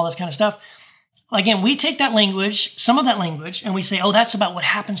quenched and all this kind of stuff. Again, we take that language, some of that language, and we say, oh, that's about what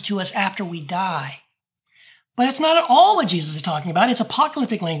happens to us after we die. But it's not at all what Jesus is talking about. It's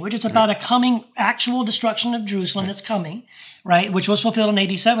apocalyptic language. It's about a coming actual destruction of Jerusalem that's coming, right? Which was fulfilled in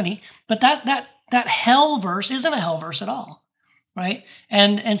AD 70. But that hell verse isn't a hell verse at all, right?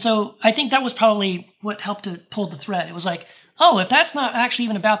 And so I think that was probably what helped to pull the thread. It was like, oh, if that's not actually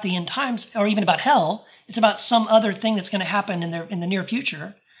even about the end times or even about hell, it's about some other thing that's going to happen in the near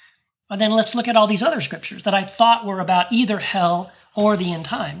future. And then let's look at all these other scriptures that I thought were about either hell or the end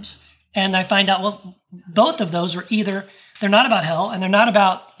times. And I find out, well, both of those are either, they're not about hell and they're not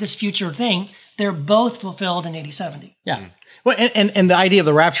about this future thing. They're both fulfilled in AD 70. Yeah. Well, and the idea of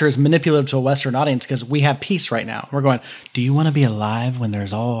the rapture is manipulative to a Western audience because we have peace right now. We're going, do you want to be alive when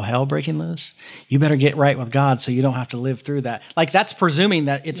there's all hell breaking loose? You better get right with God so you don't have to live through that. Like, that's presuming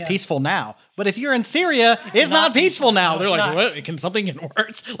that it's peaceful now. But if you're in Syria, it's not peaceful now. No, They're like, what? Can something get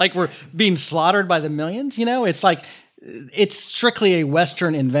worse? Like, we're being slaughtered by the millions, It's like, it's strictly a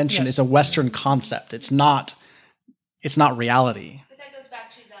Western invention. Yes. It's a Western concept. It's not reality. But that goes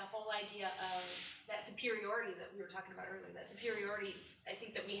back to the whole idea of that superiority that we were talking about earlier. That superiority, I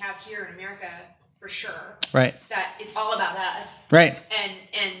think, that we have here in America for sure. Right. That it's all about us. Right.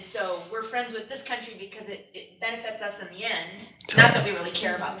 And so we're friends with this country because it benefits us in the end. Not that we really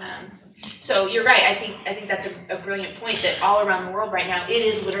care about them. So you're right. I think that's a brilliant point that all around the world right now, it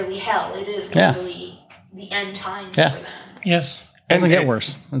is literally hell. It is literally the end times for them. Yes. It doesn't get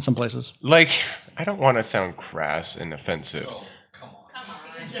worse in some places. Like, I don't want to sound crass and offensive.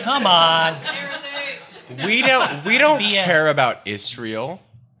 Come on. We don't BS. care about Israel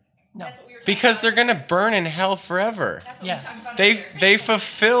No. That's what we were talking because about. they're gonna burn in hell forever. That's what Yeah. we talked about They earlier. they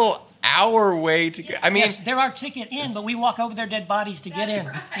fulfill our way to get. I mean, Yes, they're our ticket in, but we walk over their dead bodies to get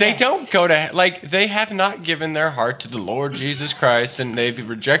in. they don't go to like they have not given their heart to the Lord Jesus Christ, and they've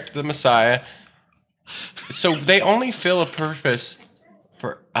rejected the Messiah. So they only fill a purpose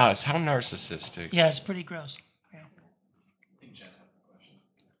for us. How narcissistic. Yeah, it's pretty gross. Yeah.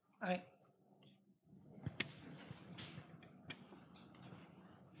 All right.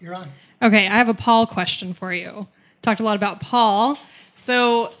 You're on. Okay, I have a Paul question for you. Talked a lot about Paul.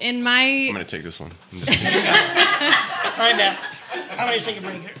 So in my I'm gonna take this one. All right, now. I'm going to take a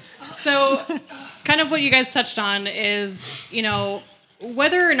break here. So, kind of what you guys touched on is,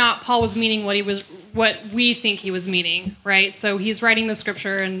 whether or not Paul was meaning what we think he was meaning, right? So he's writing the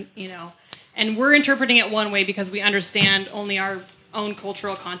scripture, and and we're interpreting it one way because we understand only our own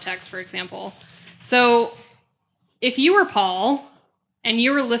cultural context, for example. So, if you were Paul and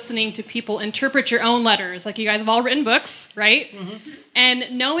you were listening to people interpret your own letters, like you guys have all written books, right? Mm-hmm.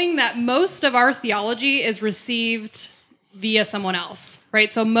 And knowing that most of our theology is received via someone else,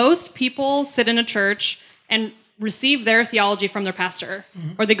 right? So most people sit in a church and receive their theology from their pastor,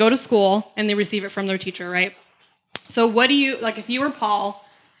 or they go to school and they receive it from their teacher, right? So what do you, like if you were Paul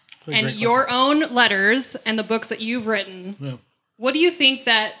and your own letters and the books that you've written, what do you think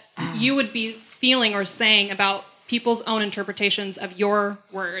that you would be feeling or saying about people's own interpretations of your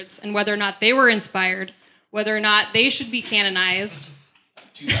words and whether or not they were inspired whether or not they should be canonized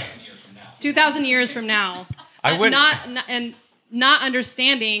 2,000 years from now. I would not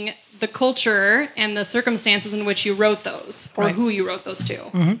understanding the culture and the circumstances in which you wrote those, or who you wrote those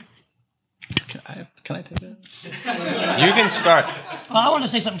to. Can I take that? You can start. I want to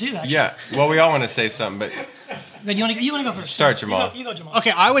say something too, actually. Yeah. Well, we all want to say something, but But you want to go first? Start, Jamal. You go, Jamal.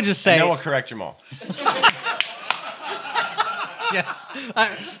 Okay, I would just say. no, we'll correct Jamal. Yes.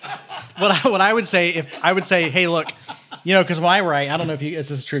 What I would say, hey, look, because when I write, I don't know if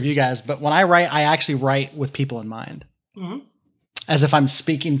this is true of you guys, but when I write, I actually write with people in mind. As if I'm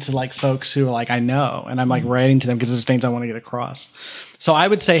speaking to like folks who like I know, and I'm like writing to them because there's things I want to get across. So I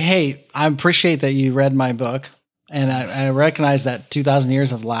would say, hey, I appreciate that you read my book, and I recognize that 2,000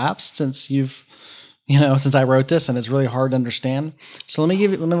 years have lapsed since since I wrote this, and it's really hard to understand. So let me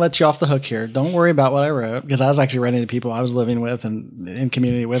let you off the hook here. Don't worry about what I wrote, because I was actually writing to people I was living with and in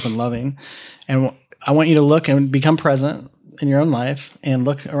community with and loving. And I want you to look and become present in your own life and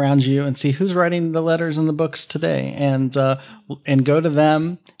look around you and see who's writing the letters and the books today, and go to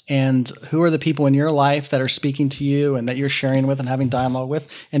them, and who are the people in your life that are speaking to you and that you're sharing with and having dialogue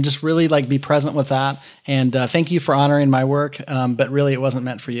with, and just really like be present with that. And thank you for honoring my work, but really it wasn't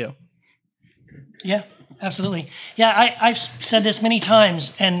meant for you. Yeah, absolutely. Yeah, I've said this many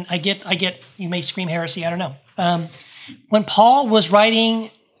times, and I get. You may scream heresy. I don't know. When Paul was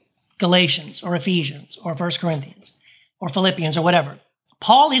writing Galatians or Ephesians or 1 Corinthians or Philippians or whatever,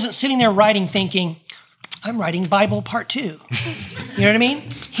 Paul isn't sitting there writing thinking, I'm writing Bible part 2. You know what I mean?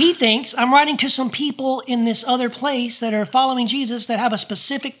 He thinks I'm writing to some people in this other place that are following Jesus that have a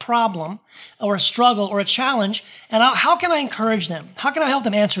specific problem or a struggle or a challenge. And how can I encourage them? How can I help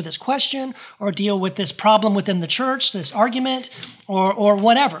them answer this question or deal with this problem within the church, this argument or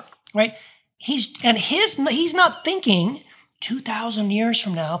whatever, right? He's not thinking 2,000 years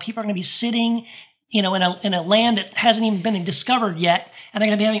from now, people are going to be sitting in a land that hasn't even been discovered yet, and they're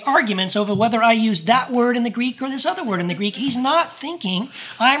going to be having arguments over whether I use that word in the Greek or this other word in the Greek. He's not thinking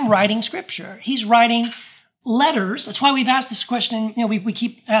I'm writing scripture. He's writing letters. That's why we've asked this question. We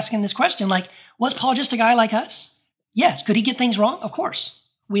keep asking this question, like, was Paul just a guy like us? Yes. Could he get things wrong? Of course.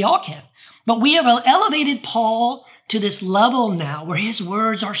 We all can. But we have elevated Paul to this level now where his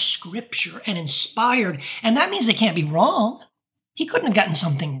words are scripture and inspired, and that means they can't be wrong. He couldn't have gotten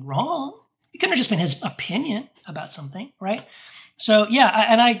something wrong. It couldn't have just been his opinion about something, right? So, yeah,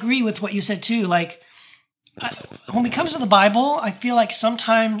 and I agree with what you said, too. Like, when it comes to the Bible, I feel like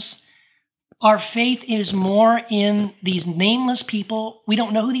sometimes our faith is more in these nameless people. We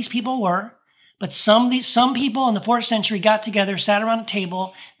don't know who these people were, but some people in the 4th century got together, sat around a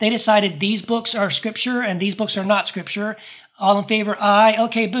table. They decided these books are scripture and these books are not scripture. All in favor, aye.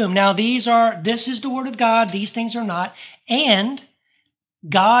 Okay, boom. Now this is the word of God. These things are not. And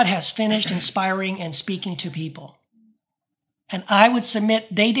God has finished inspiring and speaking to people. And I would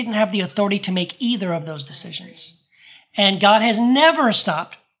submit they didn't have the authority to make either of those decisions. And God has never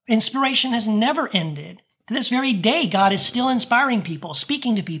stopped. Inspiration has never ended. To this very day, God is still inspiring people,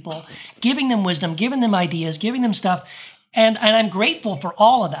 speaking to people, giving them wisdom, giving them ideas, giving them stuff. And I'm grateful for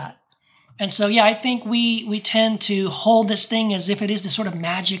all of that. And so, yeah, I think we tend to hold this thing as if it is this sort of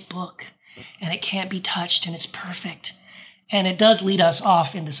magic book and it can't be touched and it's perfect. And it does lead us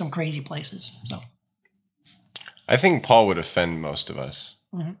off into some crazy places. So, I think Paul would offend most of us.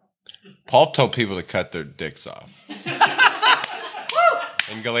 Mm-hmm. Paul told people to cut their dicks off.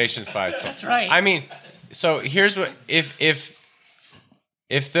 In Galatians 5:12. That's right. I mean, so here's what if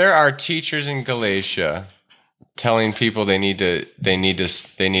there are teachers in Galatia telling people they need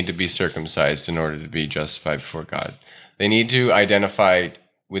to be circumcised in order to be justified before God. They need to identify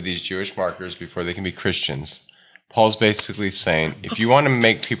with these Jewish markers before they can be Christians. Paul's basically saying, if you want to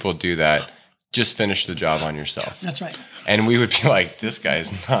make people do that, just finish the job on yourself. That's right. And we would be like, this guy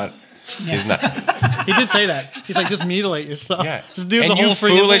is not. Yeah. He's not. He did say that. He's like, just mutilate yourself. Yeah. Just do and the whole you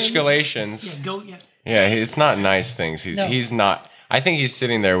freaking foolish thing. Galatians. Yeah, go. Yeah. Yeah, it's not nice things. He's not. I think he's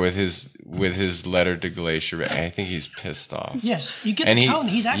sitting there with his letter to Galatia. I think he's pissed off. Yes, you get the tone.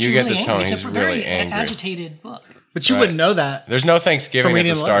 He's actually you get really the tone. angry. He's It's a really very angry. agitated book. But you wouldn't know that. There's no Thanksgiving at the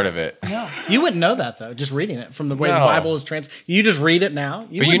reading start the of it. No. You wouldn't know that, though, just reading it from the way the No. Bible is You just read it now.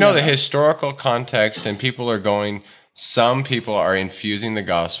 But you know the historical context, and some people are infusing the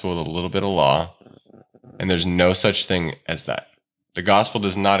gospel with a little bit of law, and there's no such thing as that. The gospel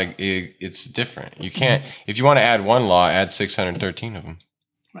does not, it's different. You can't, if you want to add one law, add 613 of them.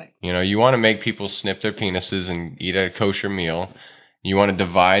 Right. You know, you want to make people snip their penises and eat a kosher meal. You want to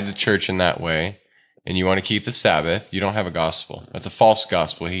divide the church in that way, and you want to keep the Sabbath. You don't have a gospel. That's a false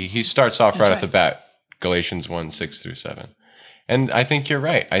gospel. He starts off right off the bat, Galatians 1:6-7. And I think you're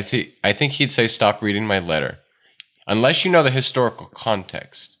right. I think he'd say, stop reading my letter. Unless you know the historical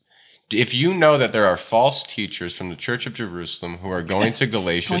context. If you know that there are false teachers from the Church of Jerusalem who are going to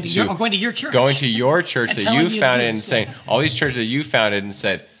Galatia, going to your church, going to your church And that telling you you founded this, and saying, all these churches that you founded and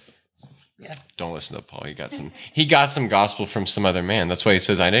said, Yeah. don't listen to Paul. He got some gospel from some other man. That's why he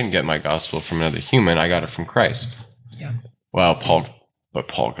says, I didn't get my gospel from another human. I got it from Christ. Yeah. Well, Paul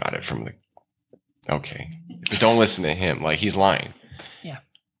got it from okay. But don't listen to him. Like, he's lying. Yeah.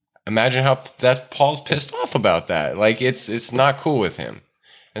 Imagine how Paul's pissed off about that. Like, it's not cool with him.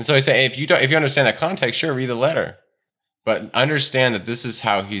 And so I say, if you understand that context, sure, read the letter. But understand that this is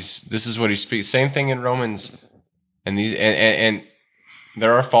what he speaks. Same thing in Romans. And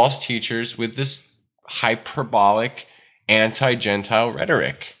there are false teachers with this hyperbolic anti-Gentile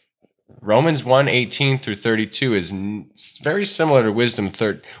rhetoric. Romans 1:18 through 32 is very similar to Wisdom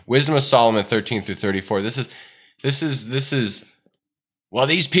of Solomon 13 through 34. This is well,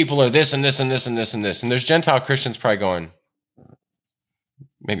 these people are this and this and this and this and this. And there's Gentile Christians probably going,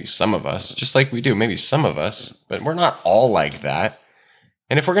 maybe some of us, just like we do, maybe some of us, but we're not all like that.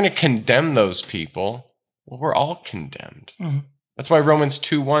 And if we're going to condemn those people, well, we're all condemned. Mm-hmm. That's why Romans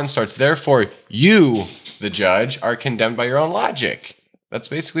 2:1 starts, therefore you, the judge, are condemned by your own logic. That's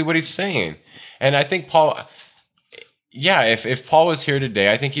basically what he's saying. And I think Paul, if Paul was here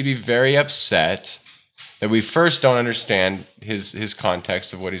today, I think he'd be very upset that we first don't understand his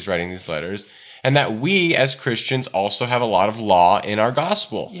context of what he's writing these letters, and that we as Christians also have a lot of law in our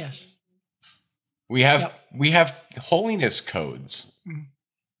gospel. Yes. We have holiness codes. Mhm.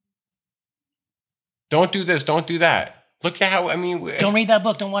 Don't do this, don't do that. Look at how, Don't read that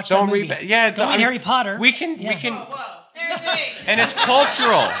book. Don't watch that movie. Don't read Harry Potter. We can, Whoa. Heresy. and it's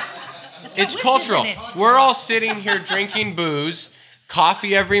cultural. It's It's got cultural. witches in it. We're all sitting here drinking booze,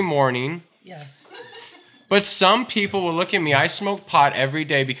 coffee every morning. Yeah. But some people will look at me. I smoke pot every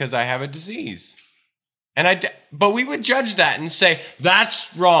day because I have a disease. But we would judge that and say,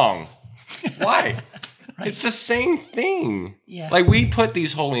 that's wrong. Why? Right. It's the same thing. Yeah. Like, we put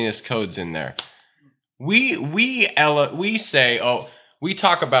these holiness codes in there. We say, oh, we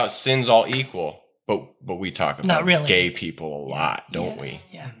talk about sins all equal, but we talk about Not really. gay people a lot, don't we?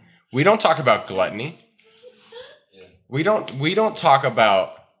 Yeah. We don't talk about gluttony. We don't talk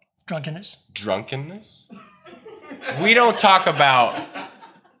about drunkenness. We don't talk about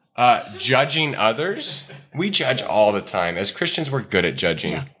judging others. We judge all the time. As Christians, we're good at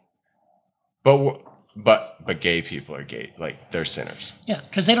judging. Yeah. But gay people are gay. Like, they're sinners. Yeah,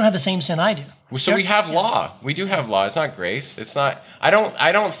 because they don't have the same sin I do. So we have law. We do have law. It's not grace. It's not. I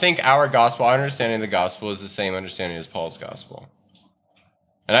don't think our gospel, our understanding of the gospel, is the same understanding as Paul's gospel.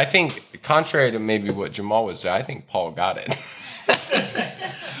 And I think, contrary to maybe what Jamal would say, I think Paul got it.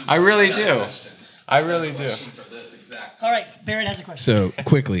 I really do. I really do. All right, Barrett has a question. So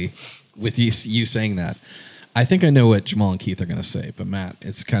quickly, with you saying that, I think I know what Jamal and Keith are going to say, but Matt,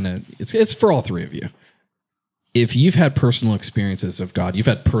 it's for all three of you. If you've had personal experiences of God, you've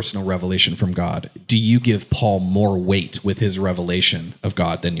had personal revelation from God, do you give Paul more weight with his revelation of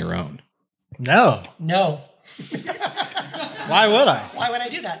God than your own? No. Why would I? Why would I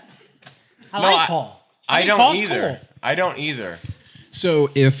do that? I like Paul. I think don't Paul's either. cool. I don't either. So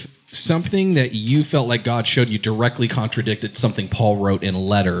if something that you felt like God showed you directly contradicted something Paul wrote in a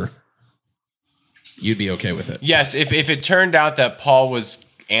letter, you'd be okay with it? Yes, if it turned out that Paul was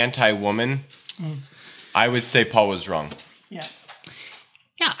anti-woman, I would say Paul was wrong. Yeah.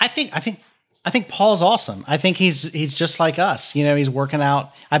 Yeah, I think Paul's awesome. I think he's just like us. You know, he's working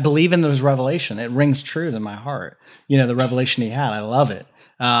out. I believe in his revelation. It rings true in my heart. You know, the revelation he had. I love it.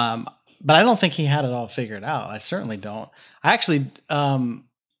 But I don't think he had it all figured out. I certainly don't. I actually,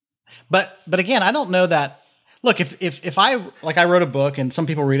 but again, I don't know that. Look, if I wrote a book and some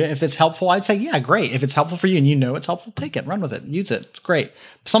people read it, if it's helpful, I'd say, yeah, great. If it's helpful for you and you know it's helpful, take it, run with it, use it. It's great.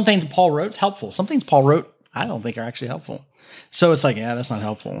 Some things Paul wrote is helpful. Some things Paul wrote, I don't think are actually helpful. So it's like, yeah, that's not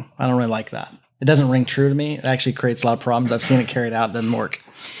helpful. I don't really like that. It doesn't ring true to me. It actually creates a lot of problems. I've seen it carried out. It doesn't work.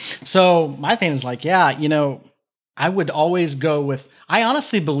 So my thing is like, yeah, you know, I would always go with, I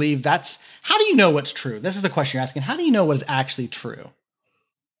honestly believe how do you know what's true? This is the question you're asking. How do you know what is actually true?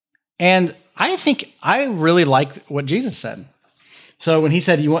 And I think I really like what Jesus said. So when he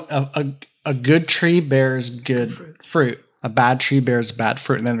said, you want a good tree bears good fruit. A bad tree bears bad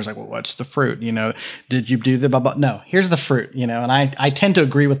fruit. And then there's like, well, what's the fruit? You know, did you do the blah, blah? No, here's the fruit, you know, and I tend to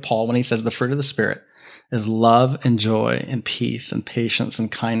agree with Paul when he says the fruit of the Spirit is love and joy and peace and patience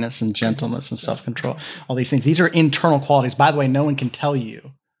and kindness and gentleness and self-control. All these things. These are internal qualities. By the way, no one can tell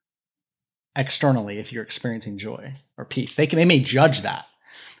you externally if you're experiencing joy or peace. They may judge that.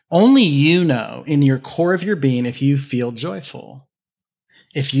 Only you know in your core of your being if you feel joyful,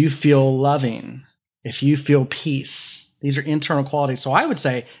 if you feel loving, if you feel peace. These are internal qualities. So I would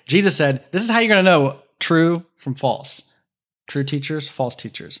say, Jesus said, this is how you're going to know true from false. True teachers, false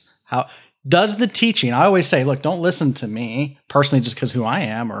teachers. How does the teaching, I always say, look, don't listen to me personally just because who I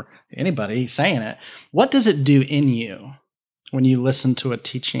am or anybody saying it. What does it do in you when you listen to a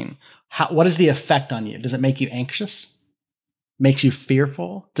teaching? What is the effect on you? Does it make you anxious? Makes you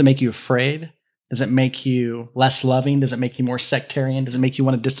fearful? Does it make you afraid? Does it make you less loving? Does it make you more sectarian? Does it make you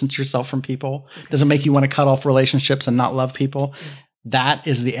want to distance yourself from people? Does it make you want to cut off relationships and not love people? That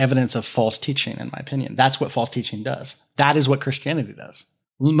is the evidence of false teaching, in my opinion. That's what false teaching does. That is what Christianity does.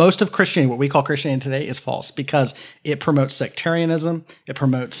 Most of Christianity, what we call Christianity today, is false because it promotes sectarianism. It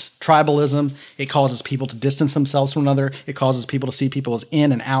promotes tribalism. It causes people to distance themselves from one another. It causes people to see people as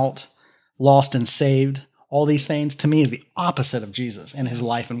in and out, lost and saved. All these things, to me, is the opposite of Jesus and his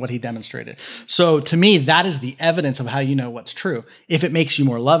life and what he demonstrated. So to me, that is the evidence of how you know what's true. If it makes you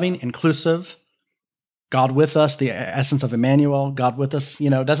more loving, inclusive, God with us, the essence of Emmanuel, God with us,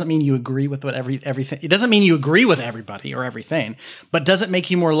 doesn't mean you agree with what everything. It doesn't mean you agree with everybody or everything, but does it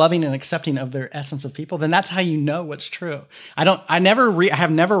make you more loving and accepting of their essence of people? Then that's how you know what's true. I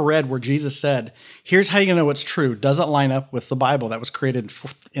have never read where Jesus said, here's how you know what's true. Doesn't line up with the Bible that was created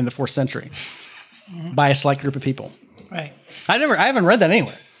in the 4th century. By a select group of people. Right. I haven't read that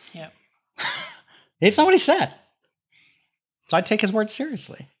anywhere. Yeah. It's not what he said. So I take his word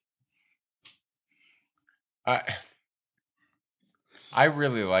seriously. I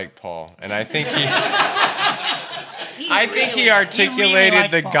really like Paul, and I think he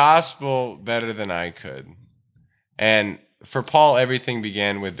articulated the gospel better than I could. And for Paul, everything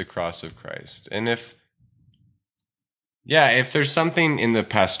began with the cross of Christ. And if there's something in the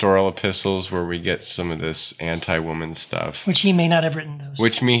pastoral epistles where we get some of this anti-woman stuff, which he may not have written those.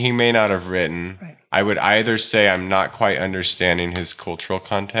 Right. I would either say I'm not quite understanding his cultural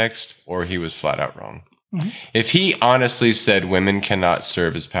context, or he was flat out wrong. Mm-hmm. If he honestly said women cannot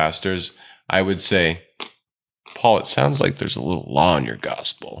serve as pastors, I would say, Paul, it sounds like there's a little law in your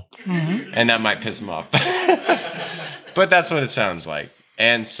gospel. Mm-hmm. And that might piss him off. But that's what it sounds like.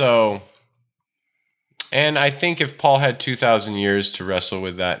 And I think if Paul had 2,000 years to wrestle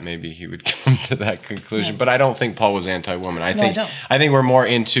with that, maybe he would come to that conclusion. Yeah. But I don't think Paul was anti-woman. I think we're more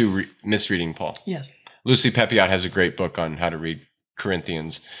into misreading Paul. Yes. Lucy Pepiot has a great book on how to read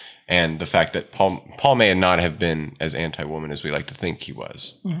Corinthians, and the fact that Paul may not have been as anti-woman as we like to think he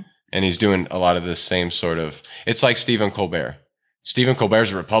was. Mm-hmm. And he's doing a lot of this same sort of, it's like Stephen Colbert. Stephen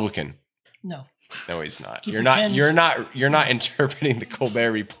Colbert's a Republican. No, he's not. You're not interpreting the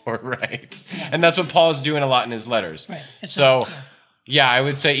Colbert Report right. Yeah. And that's what Paul is doing a lot in his letters. Right. I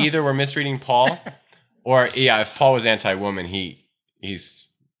would say either we're misreading Paul, or if Paul was anti-woman, he's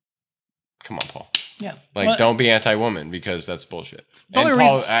come on, Paul. Yeah. Don't be anti-woman, because that's bullshit. And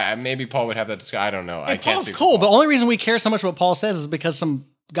Paul, maybe Paul would have that discussion. I don't know. I can't. Paul's cool, but the only reason we care so much what Paul says is because some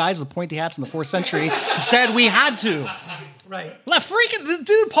guys with pointy hats in the 4th century said we had to. Right. Freaking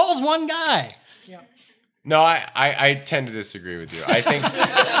dude, Paul's one guy. Yeah. No, I tend to disagree with you.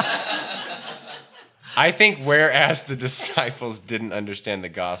 I think whereas the disciples didn't understand the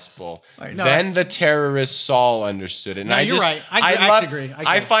gospel, then the terrorist Saul understood it. And you're right. I actually agree.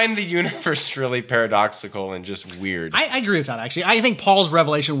 I find the universe really paradoxical and just weird. I agree with that, actually. I think Paul's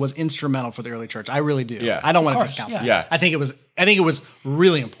revelation was instrumental for the early church. I really do. Yeah. I don't want to discount that. Yeah. I think it was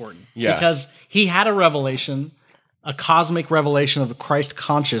really important. Yeah. Because he had a revelation, a cosmic revelation of Christ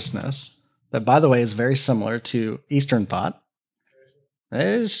consciousness that, by the way, is very similar to Eastern thought.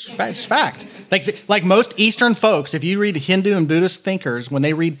 It's fact. Like most Eastern folks, if you read Hindu and Buddhist thinkers, when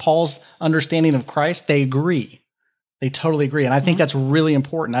they read Paul's understanding of Christ, they agree. They totally agree. And I think that's really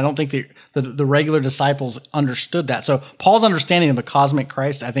important. I don't think the regular disciples understood that. So Paul's understanding of the cosmic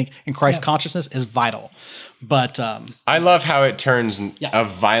Christ, I think, in Christ consciousness is vital. But I love how it turns a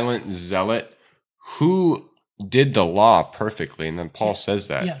violent zealot who did the law perfectly. And then Paul says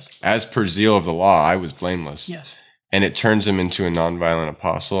that. Yes. As per zeal of the law, I was blameless. Yes. And it turns him into a nonviolent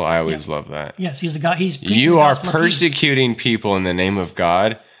apostle. I always love that. Yes, he's the guy. You are persecuting people in the name of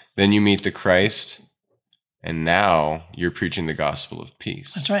God. Then you meet the Christ, and now you're preaching the gospel of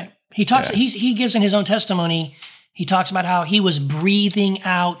peace. That's right. He talks. He gives in his own testimony. He talks about how he was breathing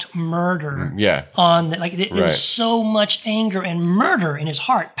out murder. Yeah. There was so much anger and murder in his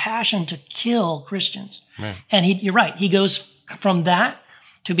heart, passion to kill Christians. Right. And you're right. He goes from that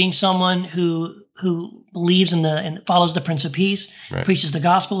to being someone who believes and follows the Prince of Peace, preaches the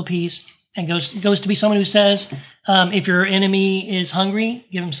gospel of peace, and goes to be someone who says, if your enemy is hungry,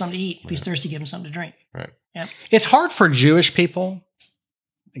 give him something to eat. If he's thirsty, give him something to drink. Right. Yeah. It's hard for Jewish people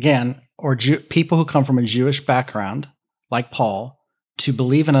again, or people who come from a Jewish background, like Paul, to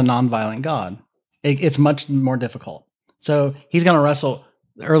believe in a nonviolent God. It's much more difficult. So he's going to wrestle.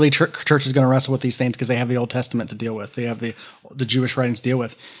 The early church is going to wrestle with these things because they have the Old Testament to deal with. They have the Jewish writings to deal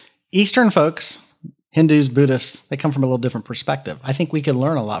with. Eastern folks, Hindus, Buddhists, they come from a little different perspective. I think we could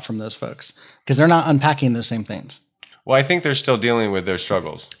learn a lot from those folks because they're not unpacking those same things. Well, I think they're still dealing with their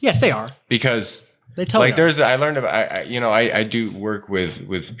struggles. Yes, they are. Because they totally like there's, I learned about, I do work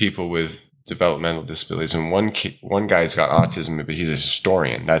with people with developmental disabilities, and one guy's got autism, but he's a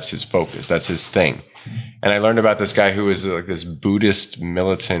historian. That's his focus. That's his thing. And I learned about this guy who was like this Buddhist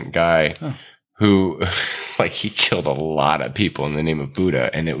militant guy who, like, he killed a lot of people in the name of Buddha,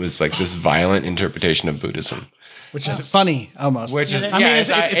 and it was like this violent interpretation of Buddhism. Which is funny, almost. Which is, I mean,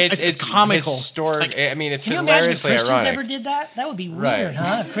 it's comical. I mean, it's Can you imagine if hilariously Christians ironic. ever did that? That would be weird, Right.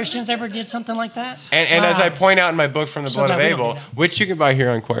 huh? If Christians ever did something like that? And as I point out in my book, From the So Blood of glad we don't Abel, do that. which you can buy here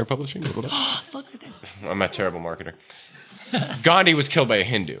on Choir Publishing. Look at that. I'm a terrible marketer. Gandhi was killed by a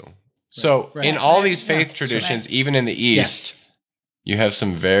Hindu. So in all these faith traditions, even in the East, you have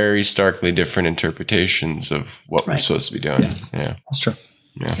some very starkly different interpretations of what we're supposed to be doing. Yes. Yeah, that's true.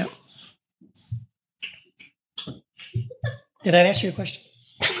 Yeah. Yep. Did that answer your question?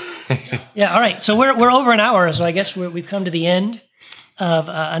 Yeah. All right. So we're over an hour, so I guess we've come to the end of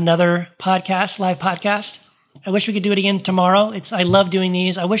another podcast, live podcast. I wish we could do it again tomorrow. I love doing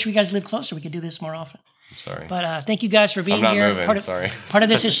these. I wish we guys lived closer. We could do this more often. I'm sorry. But thank you guys for being I'm not here. moving. Sorry. Part of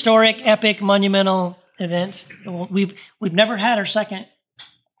this historic, epic, monumental event. We've never had our second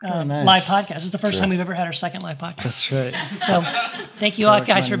nice. live podcast. This is the first time we've ever had our second live podcast. That's right. So thank you all Historic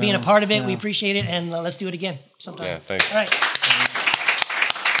guys for being a monumental. part of it. Yeah. We appreciate it, and let's do it again sometime. Yeah, thanks. All right.